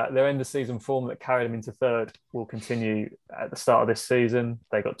hoping that their end of season form that carried them into 3rd will continue at the start of this season.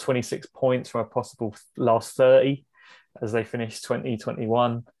 They got 26 points from a possible last 30 as they finished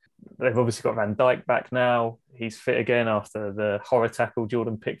 2021. They've obviously got Van Dijk back now. He's fit again after the horror tackle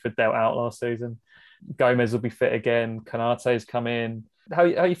Jordan Pickford dealt out last season. Gomez will be fit again. Konate's come in. How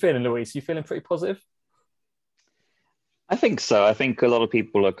are you feeling, Luis? You feeling pretty positive? I think so. I think a lot of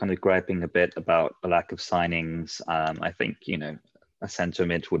people are kind of griping a bit about the lack of signings. I think, a centre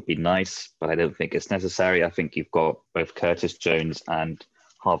mid would be nice, but I don't think it's necessary. I think you've got both Curtis Jones and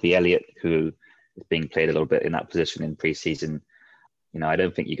Harvey Elliott, who is being played a little bit in that position in pre-season. I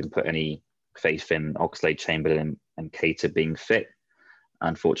don't think you can put any faith in Oxlade-Chamberlain and Keita being fit,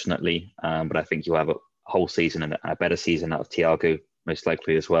 unfortunately. But I think you'll have a whole season and a better season out of Thiago, most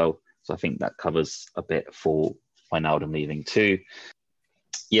likely as well. So I think that covers a bit for Wijnaldum leaving too.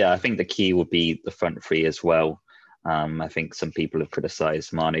 Yeah, I think the key will be the front three as well. I think some people have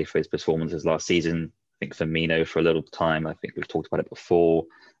criticised Mane for his performances last season. I think Firmino for a little time. I think we've talked about it before.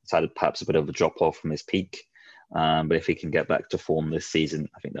 It's had perhaps a bit of a drop off from his peak. But if he can get back to form this season,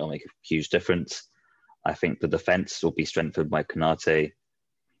 I think that'll make a huge difference. I think the defence will be strengthened by Konate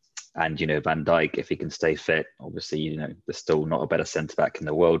and, Van Dijk, if he can stay fit. Obviously, there's still not a better centre-back in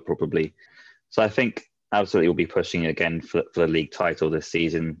the world, probably. So I think absolutely we'll be pushing again for the league title this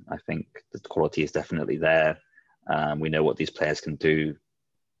season. I think the quality is definitely there. We know what these players can do.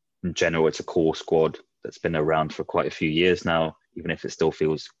 In general, it's a core squad that's been around for quite a few years now, even if it still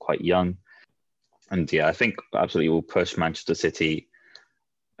feels quite young. And yeah, I think absolutely we'll push Manchester City.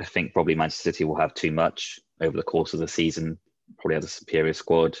 I think probably Manchester City will have too much over the course of the season, probably have a superior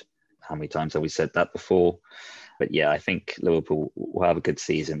squad. How many times have we said that before? But yeah, I think Liverpool will have a good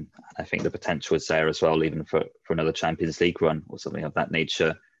season. I think the potential is there as well, even for another Champions League run or something of that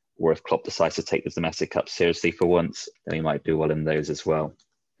nature. Or if Klopp decides to take the domestic cup seriously for once, then he might do well in those as well.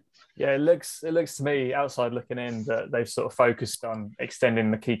 Yeah, it looks to me, outside looking in, that they've sort of focused on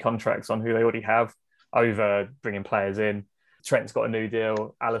extending the key contracts on who they already have over bringing players in. Trent's got a new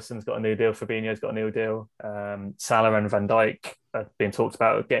deal. Alisson's got a new deal. Fabinho's got a new deal. Salah and Van Dijk are being talked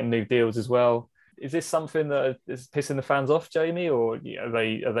about getting new deals as well. Is this something that is pissing the fans off, Jamie, or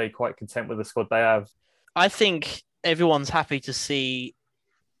are they quite content with the squad they have? I think everyone's happy to see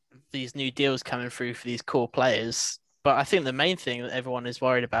these new deals coming through for these core players. But I think the main thing that everyone is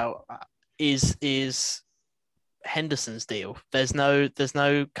worried about is Henderson's deal. There's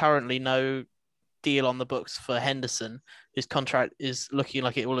currently no deal on the books for Henderson. His contract is looking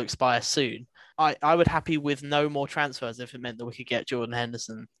like it will expire soon. I would happy with no more transfers if it meant that we could get Jordan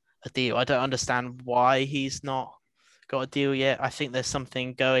Henderson a deal. I don't understand why he's not got a deal yet. I think there's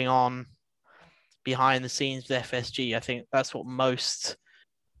something going on behind the scenes with FSG. I think that's what most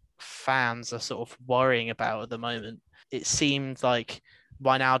fans are sort of worrying about at the moment. It seemed like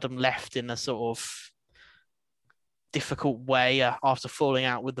Wijnaldum left in a sort of difficult way after falling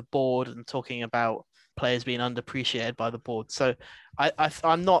out with the board and talking about players being underappreciated by the board. So I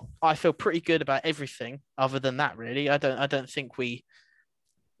feel pretty good about everything other than that, really. I don't think we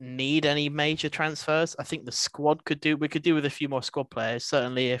need any major transfers. I think the squad we could do with a few more squad players,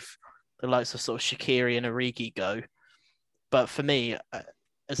 certainly if the likes of sort of Shaqiri and Origi go. But for me,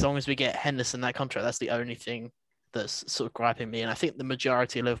 as long as we get Henderson that contract, that's the only thing that's sort of griping me. And I think the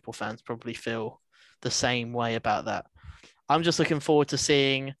majority of Liverpool fans probably feel the same way about that. I'm just looking forward to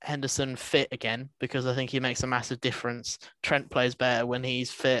seeing Henderson fit again because I think he makes a massive difference. Trent plays better when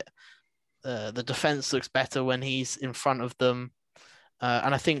he's fit. The defense looks better when he's in front of them.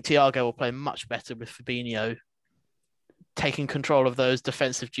 And I think Thiago will play much better with Fabinho taking control of those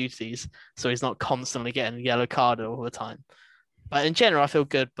defensive duties, so he's not constantly getting a yellow card all the time. But in general, I feel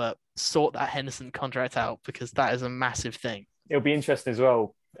good, but sort that Henderson contract out because that is a massive thing. It'll be interesting as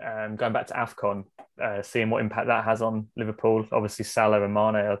well, going back to AFCON, seeing what impact that has on Liverpool. Obviously, Salah and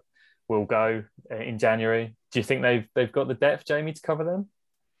Mane will go in January. Do you think they've got the depth, Jamie, to cover them?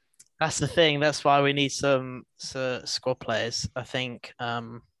 That's the thing. That's why we need some squad players. I think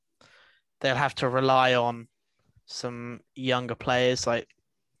they'll have to rely on some younger players, like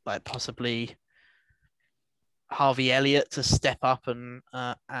possibly Harvey Elliott to step up and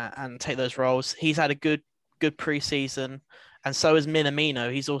take those roles. He's had a good preseason, and so has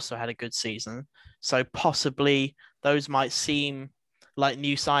Minamino. He's also had a good season. So possibly those might seem like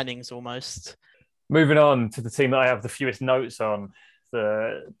new signings almost. Moving on to the team that I have the fewest notes on,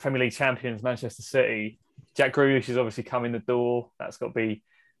 the Premier League champions, Manchester City. Jack Grealish has obviously come in the door. That's got to be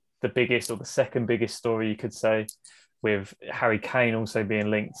the biggest or the second biggest story, you could say, with Harry Kane also being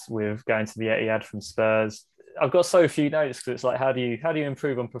linked with going to the Etihad from Spurs. I've got so few notes because it's like, how do you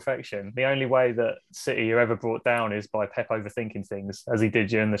improve on perfection? The only way that City are ever brought down is by Pep overthinking things, as he did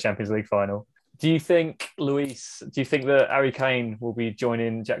during the Champions League final. Do you think, Luis, that Harry Kane will be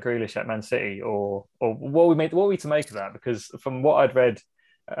joining Jack Grealish at Man City, or what are we to make of that? Because from what I'd read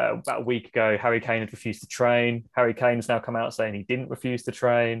about a week ago, Harry Kane had refused to train. Harry Kane's now come out saying he didn't refuse to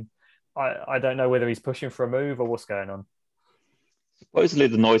train. I don't know whether he's pushing for a move or what's going on. Supposedly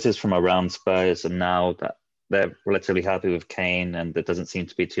the noises from around Spurs and now that they're relatively happy with Kane, and there doesn't seem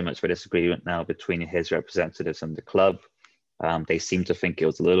to be too much of a disagreement now between his representatives and the club. They seem to think it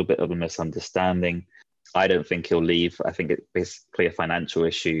was a little bit of a misunderstanding. I don't think he'll leave. I think it's basically a financial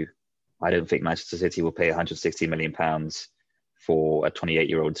issue. I don't think Manchester City will pay £160 million for a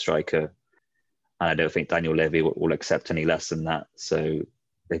 28-year-old striker. And I don't think Daniel Levy will accept any less than that. So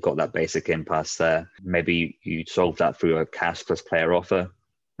they've got that basic impasse there. Maybe you solve that through a cash plus player offer.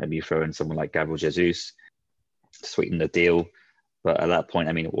 Maybe you throw in someone like Gabriel Jesus to sweeten the deal. But at that point,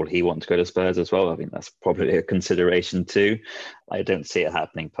 I mean, will he want to go to Spurs as well? I think that's probably a consideration too. I don't see it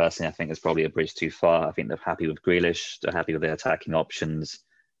happening personally. I think it's probably a bridge too far. I think they're happy with Grealish. They're happy with their attacking options.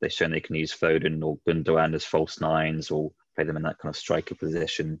 They've shown they can use Foden or Gundogan as false nines or play them in that kind of striker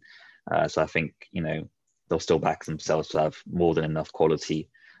position. So I think, they'll still back themselves to have more than enough quality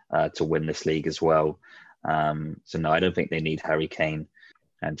to win this league as well. So no, I don't think they need Harry Kane.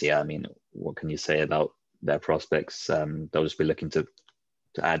 And yeah, I mean, what can you say about their prospects? They'll just be looking to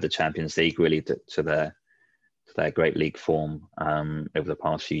add the Champions League really to their great league form over the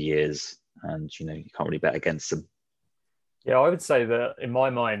past few years. And, you can't really bet against them. Yeah, I would say that in my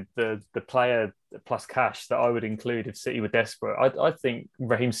mind, the player plus cash that I would include if City were desperate, I think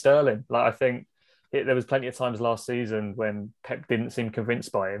Raheem Sterling. I think there was plenty of times last season when Pep didn't seem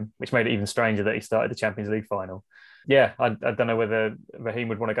convinced by him, which made it even stranger that he started the Champions League final. Yeah, I don't know whether Raheem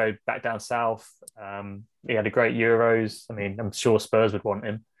would want to go back down south. He had a great Euros. I mean, I'm sure Spurs would want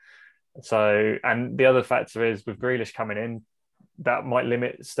him. So, and the other factor is with Grealish coming in, that might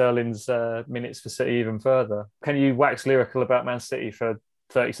limit Sterling's minutes for City even further. Can you wax lyrical about Man City for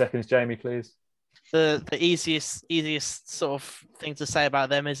 30 seconds, Jamie, please? The easiest sort of thing to say about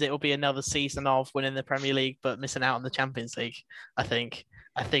them is it will be another season of winning the Premier League but missing out on the Champions League. I think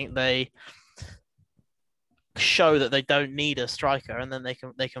they show that they don't need a striker, and then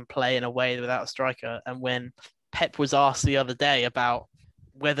they can play in a way without a striker. And when Pep was asked the other day about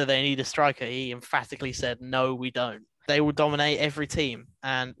whether they need a striker, he emphatically said, "No, we don't." They will dominate every team,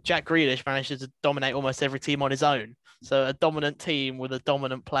 and Jack Grealish manages to dominate almost every team on his own. So a dominant team with a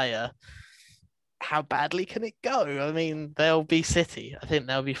dominant player, how badly can it go? I mean, they'll be City. I think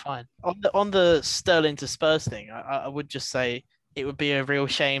they'll be fine. On the Sterling to Spurs thing, I would just say it would be a real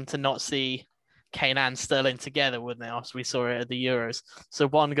shame to not see Kane and Sterling together, wouldn't it? After we saw it at the Euros. So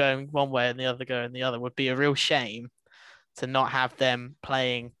one going one way and the other going the other would be a real shame to not have them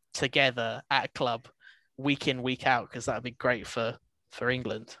playing together at a club week in, week out, because that would be great for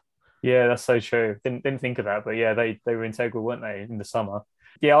England. Yeah, that's so true. Didn't think of that, but yeah, they were integral, weren't they, in the summer?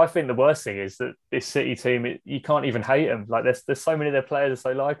 Yeah, I think the worst thing is that this City team, you can't even hate them. Like there's so many of their players are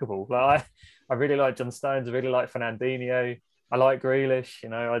so likable. Like I really like John Stones. I really like Fernandinho. I like Grealish.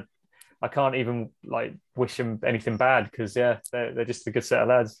 I can't even wish them anything bad because they're just a good set of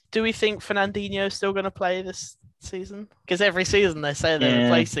lads. Do we think Fernandinho is still going to play this season? Because every season they say they're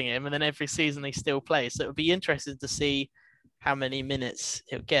replacing him, and then every season he still plays. So it would be interesting to see how many minutes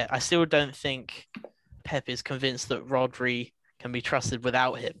he'll get. I still don't think Pep is convinced that Rodri can be trusted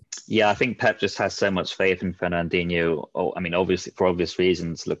without him. Yeah, I think Pep just has so much faith in Fernandinho. Oh, I mean, obviously, for obvious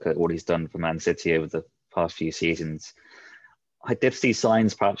reasons, look at what he's done for Man City over the past few seasons. I did see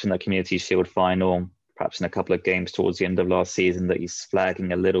signs perhaps in the Community Shield final, perhaps in a couple of games towards the end of last season, that he's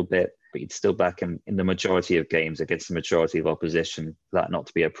flagging a little bit, but he's still back in the majority of games against the majority of opposition, that not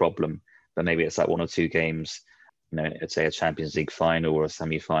to be a problem. But maybe it's like one or two games, let's say a Champions League final or a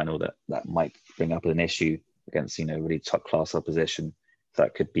semi-final that might bring up an issue against, really top class opposition.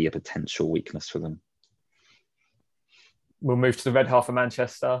 That could be a potential weakness for them. We'll move to the red half of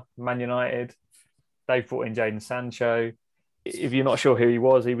Manchester, Man United. They've brought in Jadon Sancho. If you're not sure who he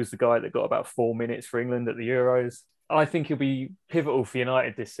was the guy that got about 4 minutes for England at the Euros. I think he'll be pivotal for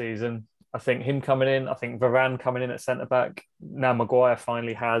United this season. I think him coming in, I think Varane coming in at centre-back. Now Maguire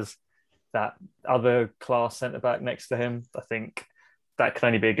finally has that other class centre-back next to him. I think that can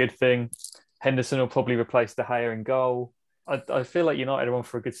only be a good thing. Henderson will probably replace De Gea in goal. I feel like United are on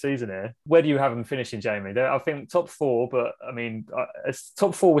for a good season here. Where do you have them finishing, Jamie? I think top four, but I mean, it's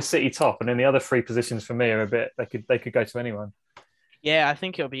top four with City top, and then the other three positions for me are a bit. They could go to anyone. Yeah, I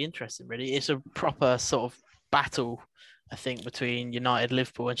think it'll be interesting. Really, it's a proper sort of battle, I think, between United,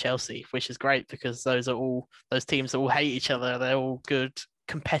 Liverpool, and Chelsea, which is great because those teams that all hate each other. They're all good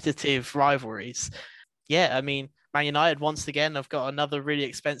competitive rivalries. Yeah, I mean, Man United, once again, have got another really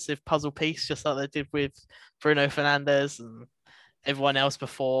expensive puzzle piece, just like they did with Bruno Fernandes and everyone else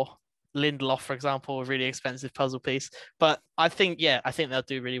before. Lindelof, for example, a really expensive puzzle piece. But I think they'll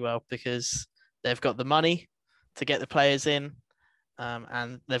do really well because they've got the money to get the players in,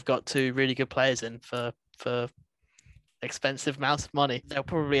 and they've got two really good players in for expensive amounts of money. They'll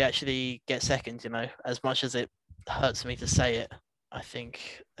probably actually get second, as much as it hurts me to say it. I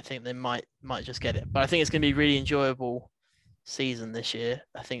think they might just get it, but I think it's going to be a really enjoyable season this year.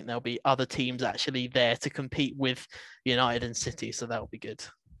 I think there'll be other teams actually there to compete with United and City, so that'll be good.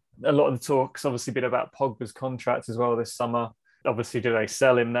 A lot of the talk's obviously been about Pogba's contract as well this summer. Obviously, do they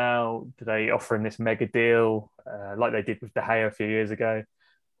sell him now? Do they offer him this mega deal like they did with De Gea a few years ago,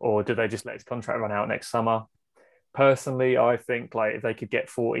 or do they just let his contract run out next summer? Personally, I think if they could get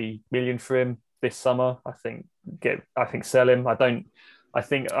 40 million for him this summer, I think sell him. I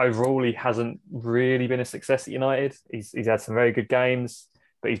think overall he hasn't really been a success at United. He's had some very good games,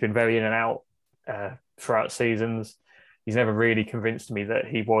 but he's been very in and out throughout seasons. He's never really convinced me that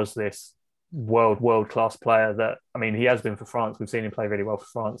he was this world class player that, I mean, he has been for France. We've seen him play really well for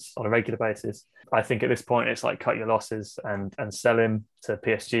France on a regular basis. I think at this point it's like cut your losses and sell him to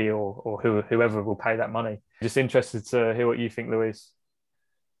PSG or whoever will pay that money. Just interested to hear what you think, Luis.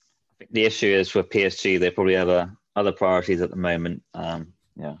 The issue is for PSG, they probably have other priorities at the moment.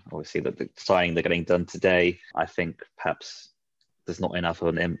 Obviously the signing they're getting done today, I think perhaps there's not enough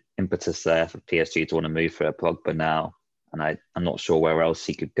of an impetus there for PSG to want to move for a Pogba now. And I'm not sure where else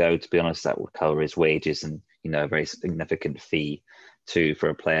he could go, to be honest. That would cover his wages and, a very significant fee too for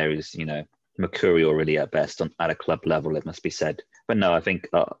a player who's, mercurial really at best at a club level, it must be said. But no, I think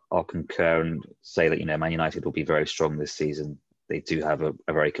I'll concur and say that, Man United will be very strong this season. They do have a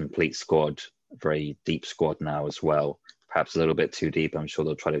very complete squad, a very deep squad now as well. Perhaps a little bit too deep. I'm sure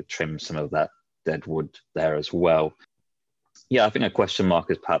they'll try to trim some of that dead wood there as well. Yeah, I think a question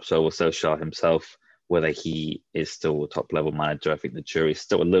mark is perhaps over Solskjaer himself, whether he is still a top-level manager. I think the jury's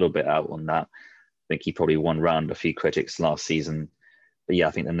still a little bit out on that. I think he probably won round a few critics last season. But yeah,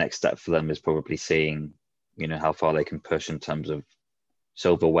 I think the next step for them is probably seeing, how far they can push in terms of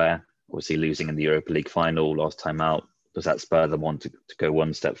silverware. Obviously losing in the Europa League final last time out. Does that spur them on to go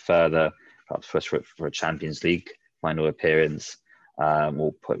one step further, perhaps push for a Champions League final appearance,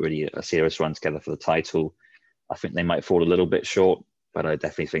 or put really a serious run together for the title? I think they might fall a little bit short, but I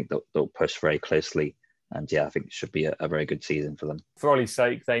definitely think they'll push very closely. And yeah, I think it should be a very good season for them. For Ollie's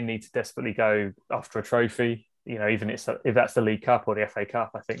sake, they need to desperately go after a trophy. Even if that's the League Cup or the FA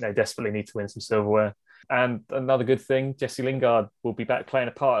Cup, I think they desperately need to win some silverware. And another good thing, Jesse Lingard will be back playing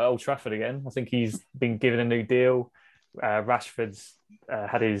a part at Old Trafford again. I think he's been given a new deal. Rashford's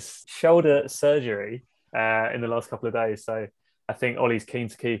had his shoulder surgery in the last couple of days. So I think Ollie's keen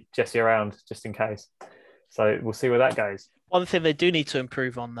to keep Jesse around just in case. So we'll see where that goes. One thing they do need to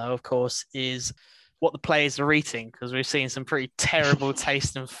improve on, though, of course, is what the players are eating, because we've seen some pretty terrible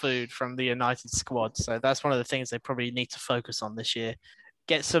taste in food from the United squad. So that's one of the things they probably need to focus on this year.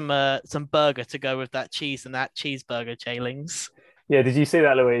 Get some burger to go with that cheese and that cheeseburger, Jaylings. Yeah, did you see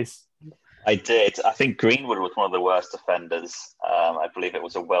that, Louise? I did. I think Greenwood was one of the worst offenders. I believe it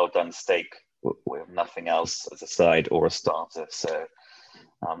was a well-done steak with nothing else as a side or a starter. So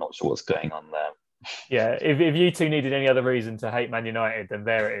I'm not sure what's going on there. Yeah, if you two needed any other reason to hate Man United, then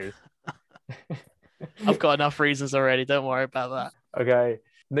there it is. I've got enough reasons already. Don't worry about that. Okay,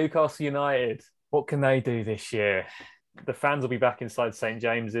 Newcastle United. What can they do this year? The fans will be back inside St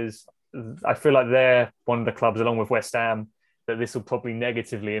James's. I feel like they're one of the clubs, along with West Ham, that this will probably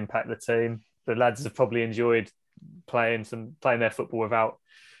negatively impact the team. The lads have probably enjoyed playing their football without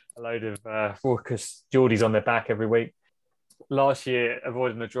a load of raucous Geordies on their back every week. Last year,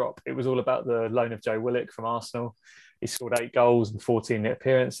 avoiding a drop, it was all about the loan of Joe Willock from Arsenal. He scored 8 goals and 14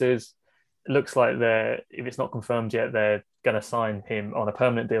 appearances. It looks like if it's not confirmed yet, they're going to sign him on a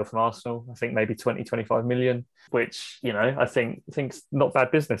permanent deal from Arsenal. I think maybe 20-25 million, which, I think's not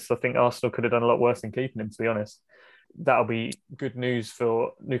bad business. I think Arsenal could have done a lot worse than keeping him, to be honest. That'll be good news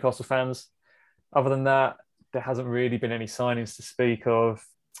for Newcastle fans. Other than that, there hasn't really been any signings to speak of.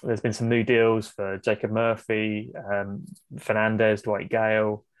 There's been some new deals for Jacob Murphy, Fernandez, Dwight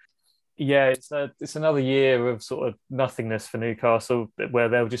Gale. Yeah, it's another year of sort of nothingness for Newcastle, where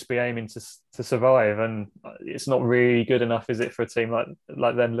they'll just be aiming to survive, and it's not really good enough, is it, for a team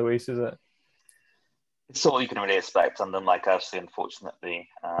like them, Luis? Is it? It's all you can really expect on them. Like us, unfortunately,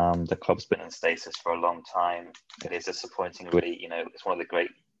 the club's been in stasis for a long time. It is disappointing, really. It's one of the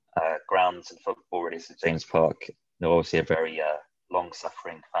great grounds in football, really, St James Park. Obviously a very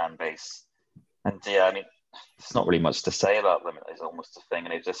long-suffering fan base, and there's not really much to say about them. It's almost a thing,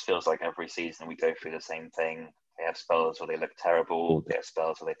 and it just feels like every season we go through the same thing. They have spells where they look terrible. They have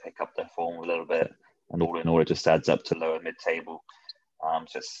spells where they pick up their form a little bit, and all in all, it just adds up to lower mid-table.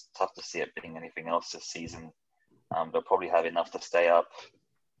 It's just tough to see it being anything else this season. They'll probably have enough to stay up,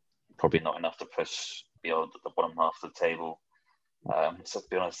 probably not enough to push beyond the bottom half of the table. So to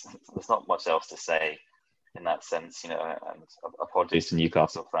be honest, there's not much else to say in that sense, and apologies to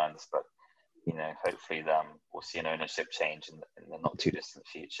Newcastle fans, but hopefully we'll see an ownership change in the not too distant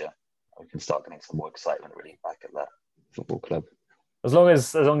future. We can start getting some more excitement really back at that football club. As long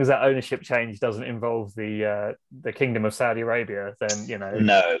as that ownership change doesn't involve the Kingdom of Saudi Arabia, then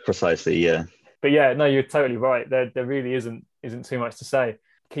No, precisely, yeah. But yeah, no, you're totally right. There really isn't too much to say.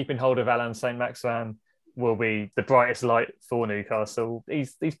 Keeping hold of Alan Saint-Maximin will be the brightest light for Newcastle.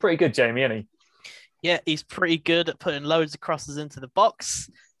 He's pretty good, Jamie, isn't he? Yeah, he's pretty good at putting loads of crosses into the box.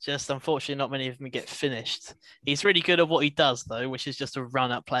 Just unfortunately, not many of them get finished. He's really good at what he does, though, which is just to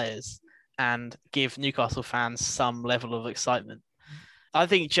run at players and give Newcastle fans some level of excitement. I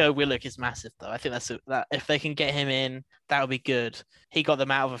think Joe Willock is massive, though. I think that if they can get him in, that would be good. He got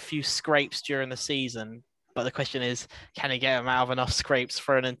them out of a few scrapes during the season, but the question is, can he get them out of enough scrapes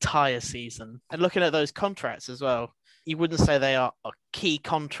for an entire season? And looking at those contracts as well, you wouldn't say they are key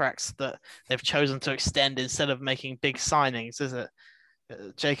contracts that they've chosen to extend instead of making big signings, is it?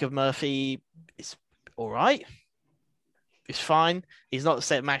 Jacob Murphy is all right. He's fine. He's not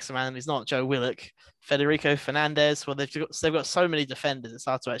Saint-Maximin. He's not Joe Willock. Federico Fernandez. Well, they've got so many defenders. It's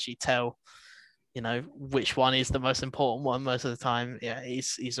hard to actually tell, which one is the most important one most of the time. Yeah,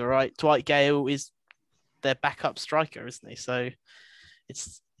 he's all right. Dwight Gale is their backup striker, isn't he? So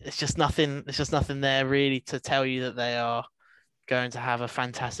it's just nothing. It's just nothing there really to tell you that they are going to have a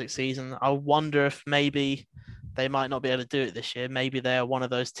fantastic season. I wonder if maybe they might not be able to do it this year. Maybe they are one of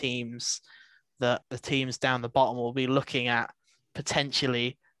those teams that the teams down the bottom will be looking at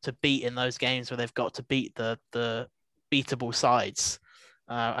potentially to beat in those games where they've got to beat the beatable sides.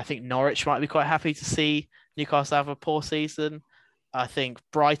 I think Norwich might be quite happy to see Newcastle have a poor season. I think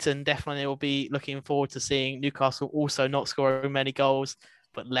Brighton definitely will be looking forward to seeing Newcastle also not scoring many goals,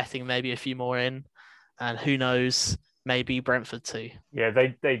 but letting maybe a few more in. And who knows, maybe Brentford too. Yeah,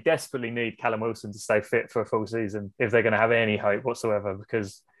 they desperately need Callum Wilson to stay fit for a full season if they're going to have any hope whatsoever,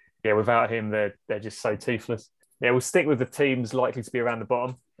 because without him, they're just so toothless. Yeah, we'll stick with the teams likely to be around the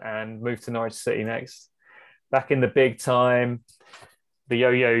bottom and move to Norwich City next. Back in the big time, the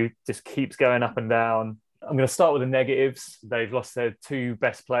yo-yo just keeps going up and down. I'm going to start with the negatives. They've lost their 2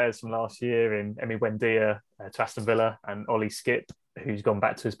 best players from last year in Emi Buendia to Aston Villa and Ollie Skipp, who's gone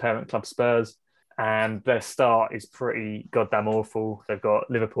back to his parent club Spurs. And their start is pretty goddamn awful. They've got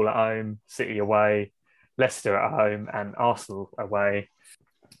Liverpool at home, City away, Leicester at home, and Arsenal away.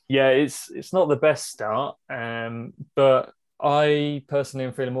 Yeah, it's not the best start, but I personally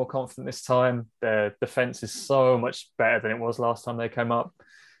am feeling more confident this time. Their defence is so much better than it was last time they came up.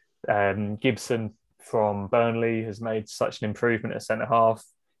 Gibson from Burnley has made such an improvement at centre-half.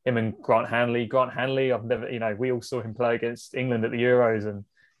 Him and Grant Hanley, I've never, we all saw him play against England at the Euros and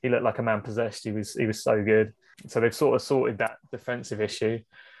he looked like a man possessed. He was so good. So they've sort of sorted that defensive issue.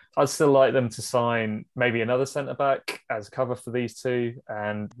 I'd still like them to sign maybe another centre-back as cover for these two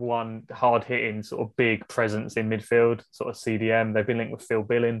and one hard-hitting sort of big presence in midfield, sort of CDM. They've been linked with Phil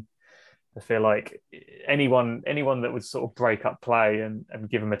Billing. I feel like anyone that would sort of break up play and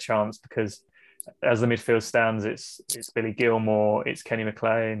give them a chance, because As the midfield stands, it's Billy Gilmore, it's Kenny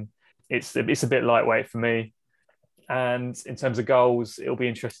McLean. It's a bit lightweight for me. And in terms of goals, it'll be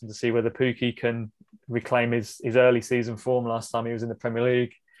interesting to see whether Pukki can reclaim his early season form last time he was in the Premier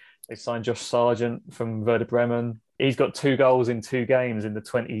League. They signed Josh Sargent from Werder Bremen. He's got 2 goals in 2 games in the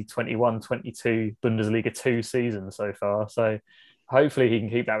 2021-22 Bundesliga 2 season so far. So hopefully he can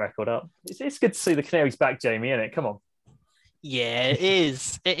keep that record up. It's good to see the Canaries back, Jamie, isn't it? Come on. Yeah, it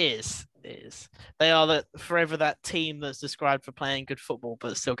is. It is. It is. They are forever that team that's described for playing good football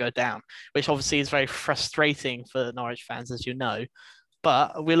but still go down, which obviously is very frustrating for Norwich fans, as you know.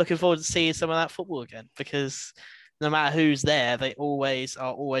 But we're looking forward to seeing some of that football again, because no matter who's there, they always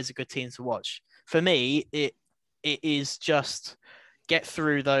are a good team to watch. For me, it is just get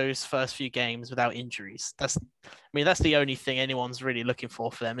through those first few games without injuries. That's the only thing anyone's really looking for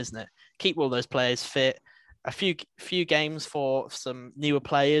them, isn't it? Keep all those players fit. A few games for some newer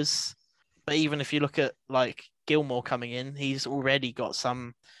players. But even if you look at like Gilmore coming in, he's already got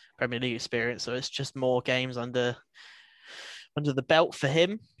some Premier League experience, so it's just more games under the belt for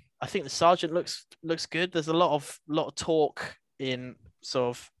him. I think the Sargent looks good. There's a lot of talk in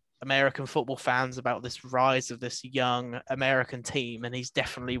sort of American football fans about this rise of this young American team, and he's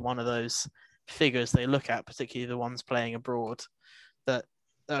definitely one of those figures they look at, particularly the ones playing abroad, that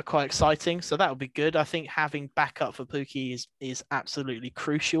are quite exciting. So that would be good. I think having backup for Pukki is absolutely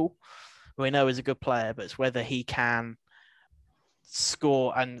crucial. We know he's a good player, but it's whether he can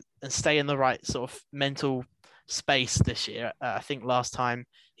score and stay in the right sort of mental space this year. I think last time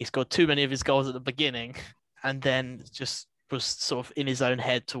he scored too many of his goals at the beginning and then just was sort of in his own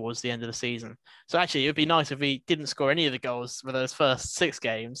head towards the end of the season. So actually, it would be nice if he didn't score any of the goals for those first 6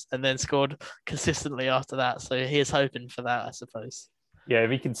 games and then scored consistently after that. So here's hoping for that, I suppose. Yeah,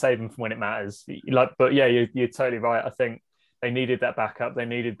 if he can save them from when it matters. But yeah, you're totally right. I think they needed that backup. They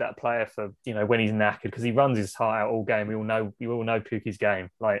needed that player for, when he's knackered, because he runs his heart out all game. We all know Pukki's game.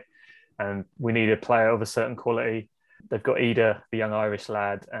 And we need a player of a certain quality. They've got Ida, the young Irish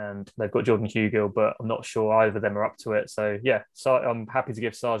lad, and they've got Jordan Hugill, but I'm not sure either of them are up to it. So yeah, I'm happy to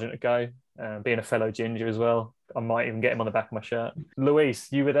give Sargent a go. Being a fellow Ginger as well, I might even get him on the back of my shirt.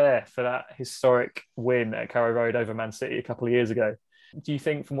 Luis, you were there for that historic win at Carrow Road over Man City a couple of years ago. Do you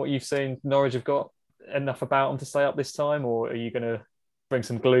think, from what you've seen, Norwich have got enough about them to stay up this time, or are you going to bring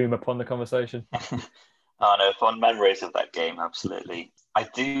some gloom upon the conversation? Oh no, fond memories of that game, absolutely. I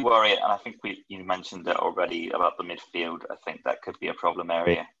do worry, and I think you mentioned it already about the midfield. I think that could be a problem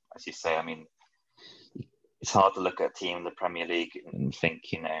area, as you say. I mean, it's hard to look at a team in the Premier League and think,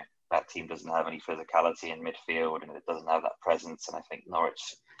 that team doesn't have any physicality in midfield and it doesn't have that presence. And I think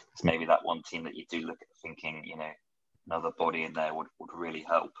Norwich is maybe that one team that you do look at thinking, another body in there would really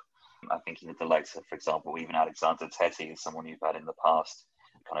help. I think the likes of, for example, even Alexander Teti is someone you've had in the past,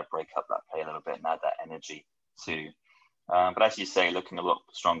 kind of break up that play a little bit and add that energy too. But as you say, looking a lot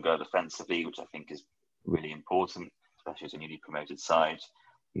stronger defensively, which I think is really important, especially as a newly promoted side.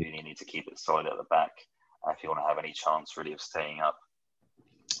 You really need to keep it solid at the back if you want to have any chance really of staying up.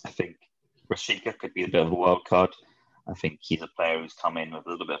 I think Rashica could be a bit of a wild card. I think he's a player who's come in with a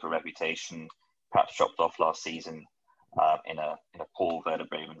little bit of a reputation, perhaps dropped off last season in a poor Werder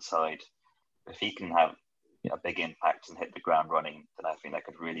Bremen side. If he can have a big impact and hit the ground running, then I think that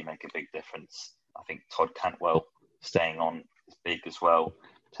could really make a big difference. I think Todd Cantwell staying on is big as well.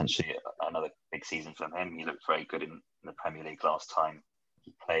 Potentially another big season from him. He looked very good in the Premier League last time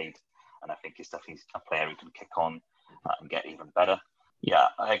he played, and I think he's definitely a player who can kick on and get even better. Yeah,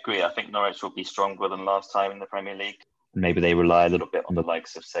 I agree. I think Norwich will be stronger than last time in the Premier League. Maybe they rely a little bit on the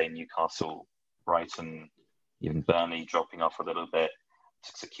likes of, say, Newcastle, Brighton, even Burnley dropping off a little bit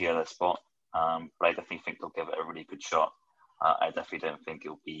to secure their spot. But I definitely think they'll give it a really good shot. I definitely don't think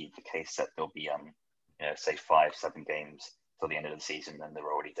it'll be the case that there'll be, say 5-7 games till the end of the season, then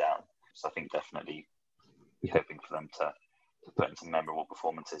they're already down. So I think definitely be hoping for them to put in some memorable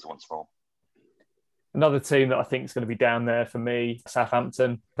performances once more. Another team that I think is going to be down there for me,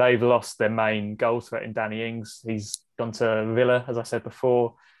 Southampton. They've lost their main goal threat in Danny Ings. He's gone to Villa, as I said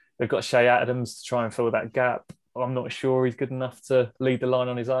before. They've got Shea Adams to try and fill that gap. I'm not sure he's good enough to lead the line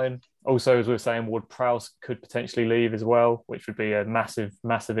on his own. Also, as we were saying, Ward-Prowse could potentially leave as well, which would be a massive,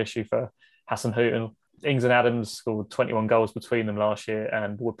 massive issue for Hasenhüttl. Ings and Adams scored 21 goals between them last year,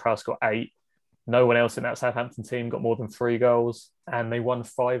 and Ward-Prowse got 8. No one else in that Southampton team got more than 3 goals, and they won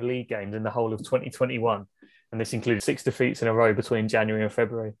 5 league games in the whole of 2021. And this included 6 defeats in a row between January and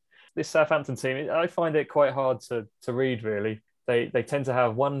February. This Southampton team, I find it quite hard to read, really. They tend to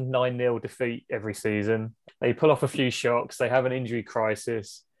have 1 9-0 defeat every season. They pull off a few shocks. They have an injury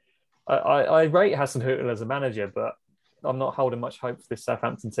crisis. I rate Hasenhüttl as a manager, but I'm not holding much hope for this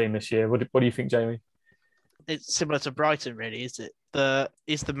Southampton team this year. What do you think, Jamie? It's similar to Brighton, really, is it?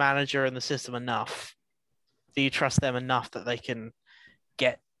 Is the manager and the system enough? Do you trust them enough that they can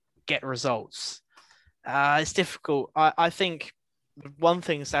get results? It's difficult. I think one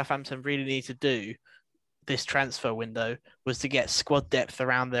thing Southampton really need to do this transfer window was to get squad depth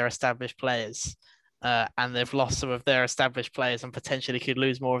around their established players. And they've lost some of their established players and potentially could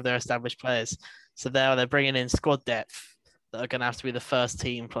lose more of their established players. So they're bringing in squad depth that are going to have to be the first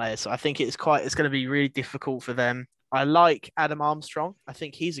team players. So I think it's going to be really difficult for them. I like Adam Armstrong. I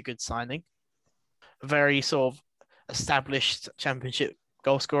think he's a good signing. A very sort of established championship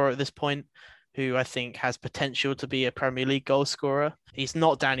goal scorer at this point, who I think has potential to be a Premier League goal scorer. He's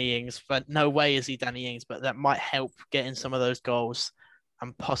not Danny Ings, but no way is he Danny Ings, but that might help get in some of those goals.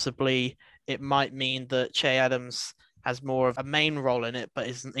 And possibly it might mean that Che Adams has more of a main role in it, but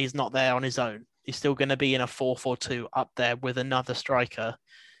he's not there on his own. He's still going to be in a 4-4-2 up there with another striker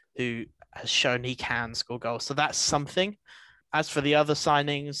who has shown he can score goals. So that's something. As for the other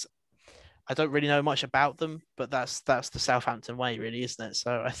signings, I don't really know much about them, but that's the Southampton way, really, isn't it?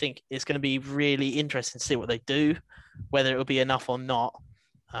 So I think it's going to be really interesting to see what they do, whether it will be enough or not.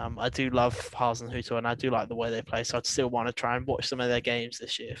 I do love Hasenhüttl and I do like the way they play, so I'd still want to try and watch some of their games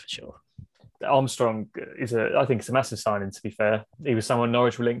this year for sure. Armstrong I think it's a massive signing, to be fair. He was someone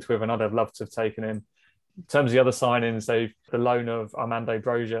Norwich were linked with, and I'd have loved to have taken him. In terms of the other signings, the loan of Armando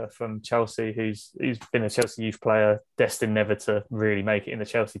Broja from Chelsea, who's been a Chelsea youth player, destined never to really make it in the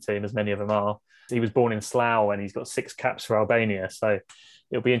Chelsea team, as many of them are. He was born in Slough and he's got 6 caps for Albania, so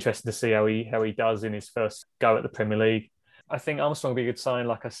it'll be interesting to see how he does in his first go at the Premier League. I think Armstrong will be a good sign,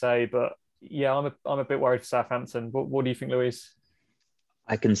 like I say, but yeah, I'm a bit worried for Southampton. What do you think, Louise?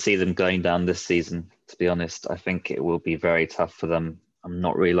 I can see them going down this season, to be honest. I think it will be very tough for them. I'm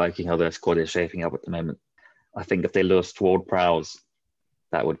not really liking how their squad is shaping up at the moment. I think if they lost Ward-Prowse,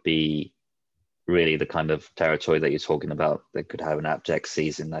 that would be really the kind of territory that you're talking about. They could have an abject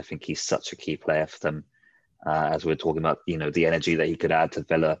season. I think he's such a key player for them. As we're talking about, the energy that he could add to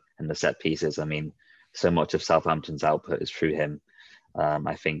Villa and the set pieces. I mean, so much of Southampton's output is through him.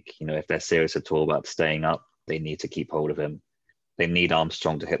 I think, if they're serious at all about staying up, they need to keep hold of him. They need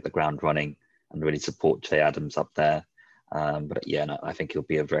Armstrong to hit the ground running and really support Che Adams up there. But yeah, no, I think it'll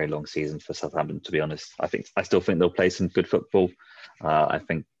be a very long season for Southampton, to be honest. I still think they'll play some good football. I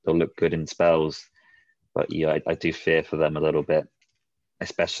think they'll look good in spells. But yeah, I do fear for them a little bit,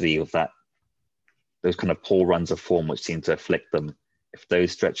 especially with those kind of poor runs of form which seem to afflict them. If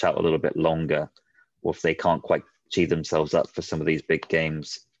those stretch out a little bit longer, or if they can't quite cheer themselves up for some of these big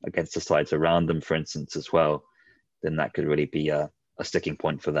games against the sides around them, for instance, as well, then that could really be a sticking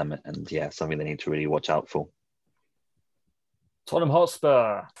point for them. And yeah, something they need to really watch out for. Tottenham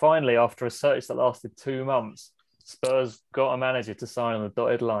Hotspur, finally, after a search that lasted 2 months, Spurs got a manager to sign on the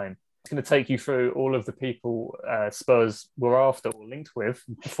dotted line. It's going to take you through all of the people Spurs were after or linked with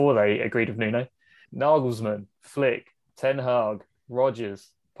before they agreed with Nuno. Nagelsmann, Flick, Ten Hag, Rodgers,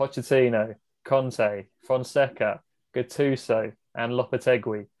 Pochettino, Conte, Fonseca, Gattuso, and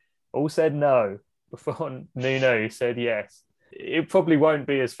Lopetegui all said no before Nuno said yes. It probably won't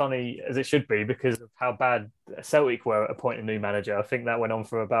be as funny as it should be because of how bad Celtic were at appointing a new manager. I think that went on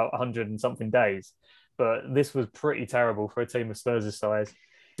for about 100 and something days. But this was pretty terrible for a team of Spurs' size.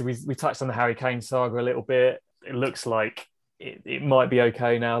 We touched on the Harry Kane saga a little bit. It looks like it might be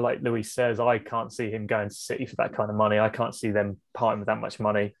okay now. Like Luis says, I can't see him going to City for that kind of money. I can't see them parting with that much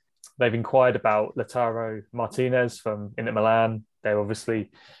money. They've inquired about Lautaro Martinez from Inter Milan. They're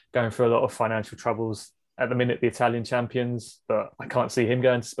obviously going through a lot of financial troubles at the minute, the Italian champions, but I can't see him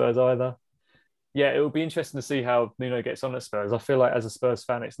going to Spurs either. Yeah, it will be interesting to see how Nuno gets on at Spurs. I feel like as a Spurs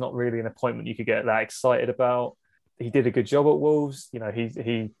fan, it's not really an appointment you could get that excited about. He did a good job at Wolves.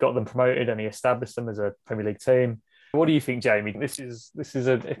 He got them promoted and he established them as a Premier League team. What do you think, Jamie? This is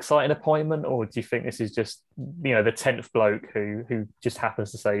an exciting appointment, or do you think this is just the 10th bloke who just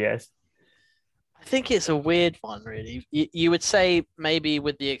happens to say yes? I think it's a weird one, really. You would say maybe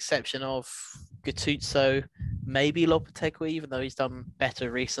with the exception of Gattuso, maybe Lopetegui, even though he's done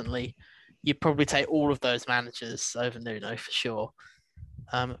better recently. You'd probably take all of those managers over Nuno for sure.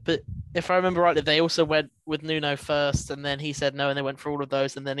 But if I remember rightly, they also went with Nuno first, and then he said no, and they went for all of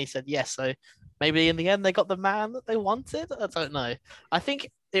those, and then he said yes. So maybe in the end they got the man that they wanted. I don't know. I think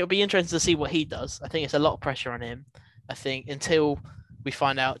it'll be interesting to see what he does. I think it's a lot of pressure on him. I think until we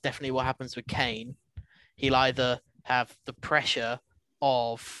find out definitely what happens with Kane, he'll either have the pressure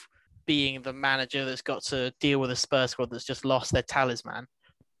of being the manager that's got to deal with a Spurs squad that's just lost their talisman,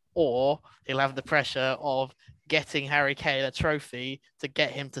 or he'll have the pressure of getting Harry Kane a trophy to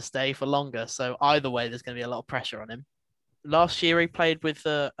get him to stay for longer. So either way, there's going to be a lot of pressure on him. Last year he played with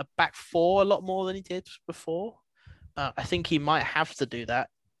a back four a lot more than he did before. I think he might have to do that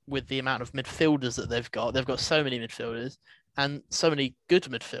with the amount of midfielders that they've got. They've got so many midfielders and so many good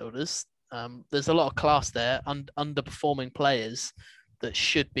midfielders. There's a lot of class there, underperforming players that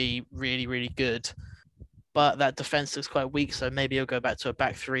should be really, really good. But that defense looks quite weak, so maybe he'll go back to a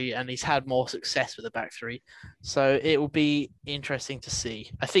back three, and he's had more success with a back three. So it will be interesting to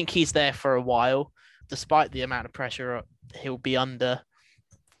see. I think he's there for a while, despite the amount of pressure he'll be under.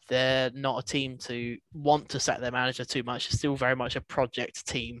 They're not a team to want to sack their manager too much. It's still very much a project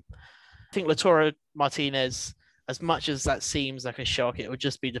team. I think Lautaro Martinez, as much as that seems like a shock, it would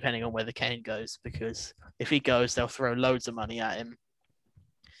just be depending on whether Kane goes, because if he goes, they'll throw loads of money at him.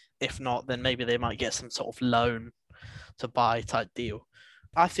 If not, then maybe they might get some sort of loan to buy type deal.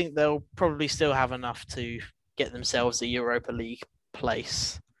 I think they'll probably still have enough to get themselves a Europa League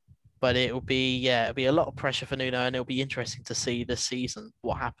place. But it'll be a lot of pressure for Nuno, and it'll be interesting to see this season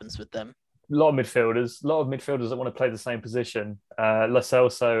what happens with them. A lot of midfielders that want to play the same position. Lo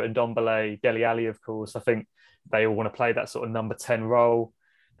Celso and Ndombele, Dele Alli, of course. I think they all want to play that sort of number 10 role.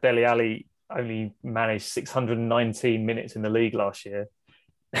 Dele Alli only managed 619 minutes in the league last year.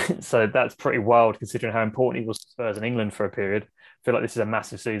 So that's pretty wild considering how important he was to Spurs in England for a period. I feel like this is a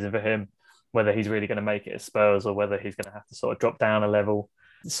massive season for him, whether he's really going to make it at Spurs or whether he's going to have to sort of drop down a level.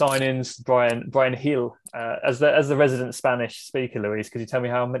 Signings, Brian Hill. As the resident Spanish speaker, Luis, could you tell me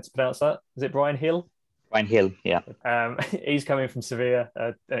how I'm meant to pronounce that? Is it Brian Hill? Brian Hill, yeah. He's coming from Sevilla,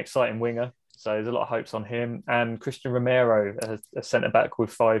 an exciting winger. So there's a lot of hopes on him. And Christian Romero, a centre-back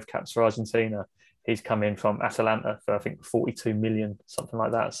with 5 caps for Argentina. He's come in from Atalanta for, I think, 42 million, something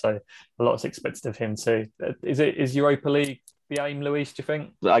like that. So a lot's expected of him too. Is Europa League the aim, Luis, do you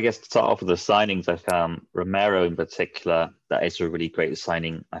think? I guess to start off with the signings, I found Romero in particular, that is a really great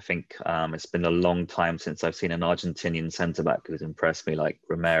signing. I think it's been a long time since I've seen an Argentinian centre-back who's impressed me like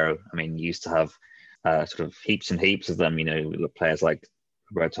Romero. I mean, you used to have sort of heaps and heaps of them, players like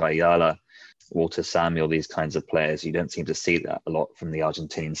Roberto Ayala, Walter Samuel, these kinds of players. You don't seem to see that a lot from the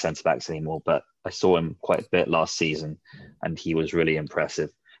Argentinian centre-backs anymore, but I saw him quite a bit last season and he was really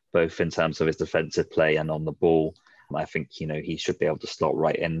impressive, both in terms of his defensive play and on the ball. I think, he should be able to slot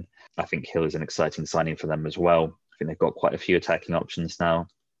right in. I think Hill is an exciting signing for them as well. I think they've got quite a few attacking options now.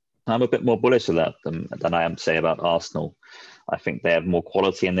 I'm a bit more bullish about them than I am, say, about Arsenal. I think they have more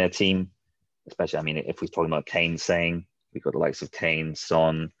quality in their team, especially, if we're talking about Kane saying, we've got the likes of Kane,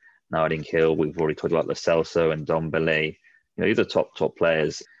 Son, Narding Hill. We've already talked about Lo Celso and Ndombele. These are top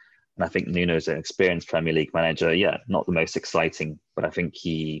players. And I think Nuno's an experienced Premier League manager. Yeah, not the most exciting, but I think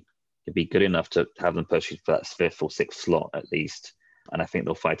he could be good enough to have them push for that 5th or 6th slot at least. And I think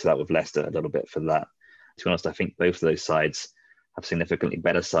they'll fight it out with Leicester a little bit for that. To be honest, I think both of those sides have significantly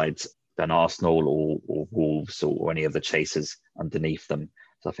better sides than Arsenal or Wolves or any of the chasers underneath them.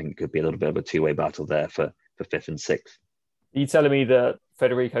 So I think it could be a little bit of a two-way battle there for 5th and 6th. Are you telling me that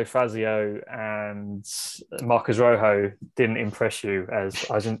Federico Fazio and Marcos Rojo didn't impress you as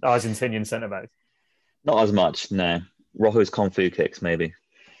Argentinian centre-backs? Not as much, no. Rojo's Kung Fu kicks, maybe.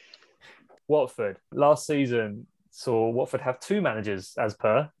 Watford. Last season saw Watford have 2 managers as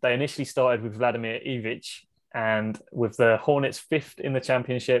per. They initially started with Vladimir Ivic, and with the Hornets 5th in the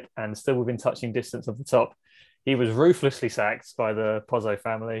Championship and still within touching distance of the top, he was ruthlessly sacked by the Pozzo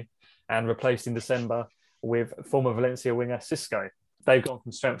family and replaced in December with former Valencia winger Xisco. They've gone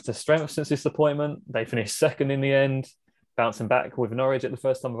from strength to strength since this appointment. They finished 2nd in the end, bouncing back with Norwich at the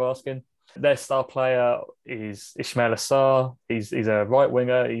first time of asking. Their star player is Ismail Assar. He's a right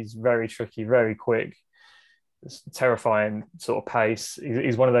winger. He's very tricky, very quick. It's terrifying sort of pace.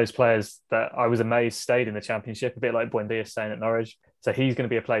 He's one of those players that I was amazed stayed in the Championship, a bit like Buendia staying at Norwich. So he's going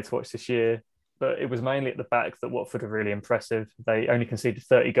to be a player to watch this year. But it was mainly at the back that Watford are really impressive. They only conceded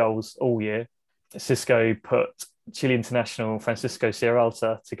 30 goals all year. Xisco put Chile international Francisco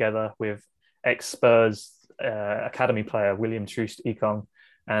Sierralta together with ex-Spurs academy player William Troost Ekong.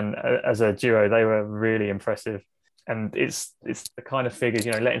 And as a duo, they were really impressive. And it's the kind of figures,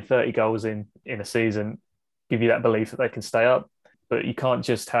 letting 30 goals in a season give you that belief that they can stay up. But you can't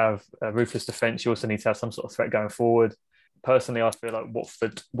just have a ruthless defence. You also need to have some sort of threat going forward. Personally, I feel like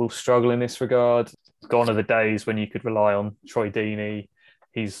Watford will struggle in this regard. Gone are the days when you could rely on Troy Deeney.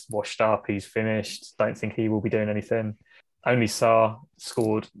 He's washed up, he's finished. Don't think he will be doing anything. Only Sarr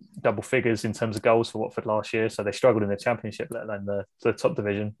scored double figures in terms of goals for Watford last year, so they struggled in the Championship, let alone the top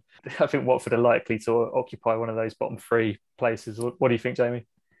division. I think Watford are likely to occupy one of those bottom 3 places. What do you think, Jamie?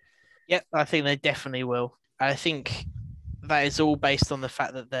 Yep, I think they definitely will. I think that is all based on the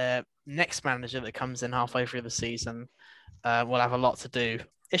fact that their next manager that comes in halfway through the season will have a lot to do.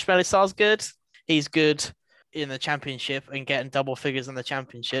 Ismail Sarr's good. He's good. in the Championship and getting double figures in the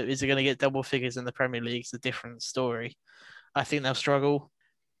Championship? Is he going to get double figures in the Premier League? It's a different story. I think they'll struggle,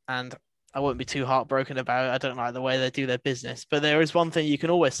 and I won't be too heartbroken about it. I don't like the way they do their business. But there is one thing you can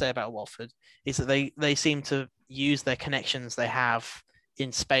always say about Watford, is that they seem to use their connections they have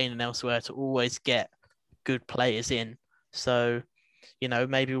in Spain and elsewhere to always get good players in. So,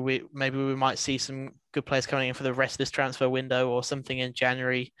 maybe we might see some good players coming in for the rest of this transfer window or something in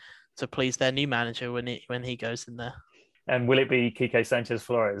January to please their new manager when he goes in there. And will it be Quique Sanchez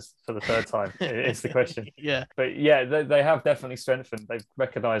Flores for the third time? It's the question. Yeah. But yeah, they have definitely strengthened. They've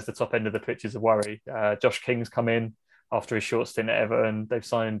recognised the top end of the pitch is a worry. Josh King's come in after his short stint at Everton. They've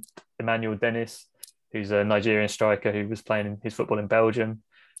signed Emmanuel Dennis, who's a Nigerian striker who was playing his football in Belgium.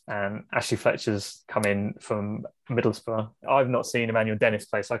 And Ashley Fletcher's come in from Middlesbrough. I've not seen Emmanuel Dennis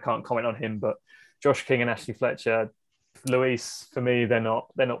play, so I can't comment on him. But Josh King and Ashley Fletcher, Luis, for me, they're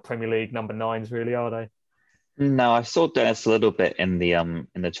not Premier League number 9s, really, are they? No, I saw Dennis a little bit in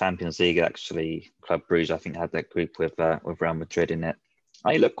the Champions League. Actually, Club Brugge, I think, had that group with Real Madrid in it.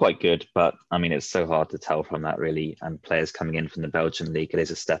 He looked quite good, but I mean, it's so hard to tell from that, really. And players coming in from the Belgian league, it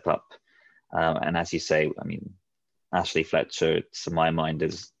is a step up. And as you say, I mean, Ashley Fletcher, to my mind,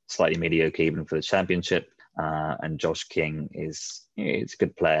 is slightly mediocre even for the Championship. And Josh King is a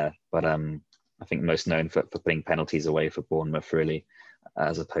good player, but I think most known for putting penalties away for Bournemouth, really,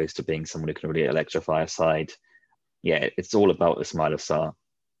 as opposed to being someone who can really electrify a side. Yeah, it's all about Ismaila Sarr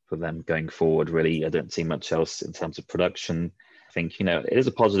for them going forward, really. I don't see much else in terms of production. I think, it is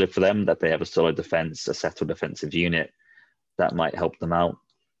a positive for them that they have a solid defence, a settled defensive unit that might help them out.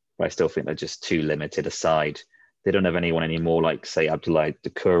 But I still think they're just too limited aside. They don't have anyone anymore like, say, Abdoulaye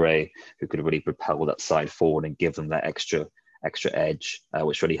Doucouré, who could really propel that side forward and give them that extra edge,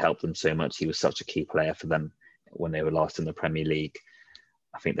 which really helped them so much. He was such a key player for them when they were last in the Premier League.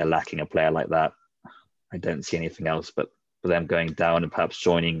 I think they're lacking a player like that. I don't see anything else but for them going down and perhaps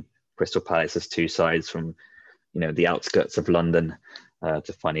joining Crystal Palace as two sides from, the outskirts of London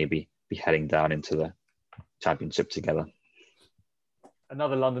to finally be heading down into the Championship together.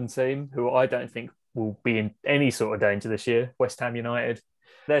 Another London team who I don't think will be in any sort of danger this year, West Ham United.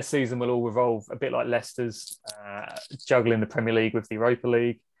 Their season will all revolve a bit like Leicester's, juggling the Premier League with the Europa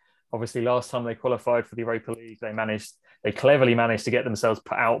League. Obviously, last time they qualified for the Europa League, they cleverly managed to get themselves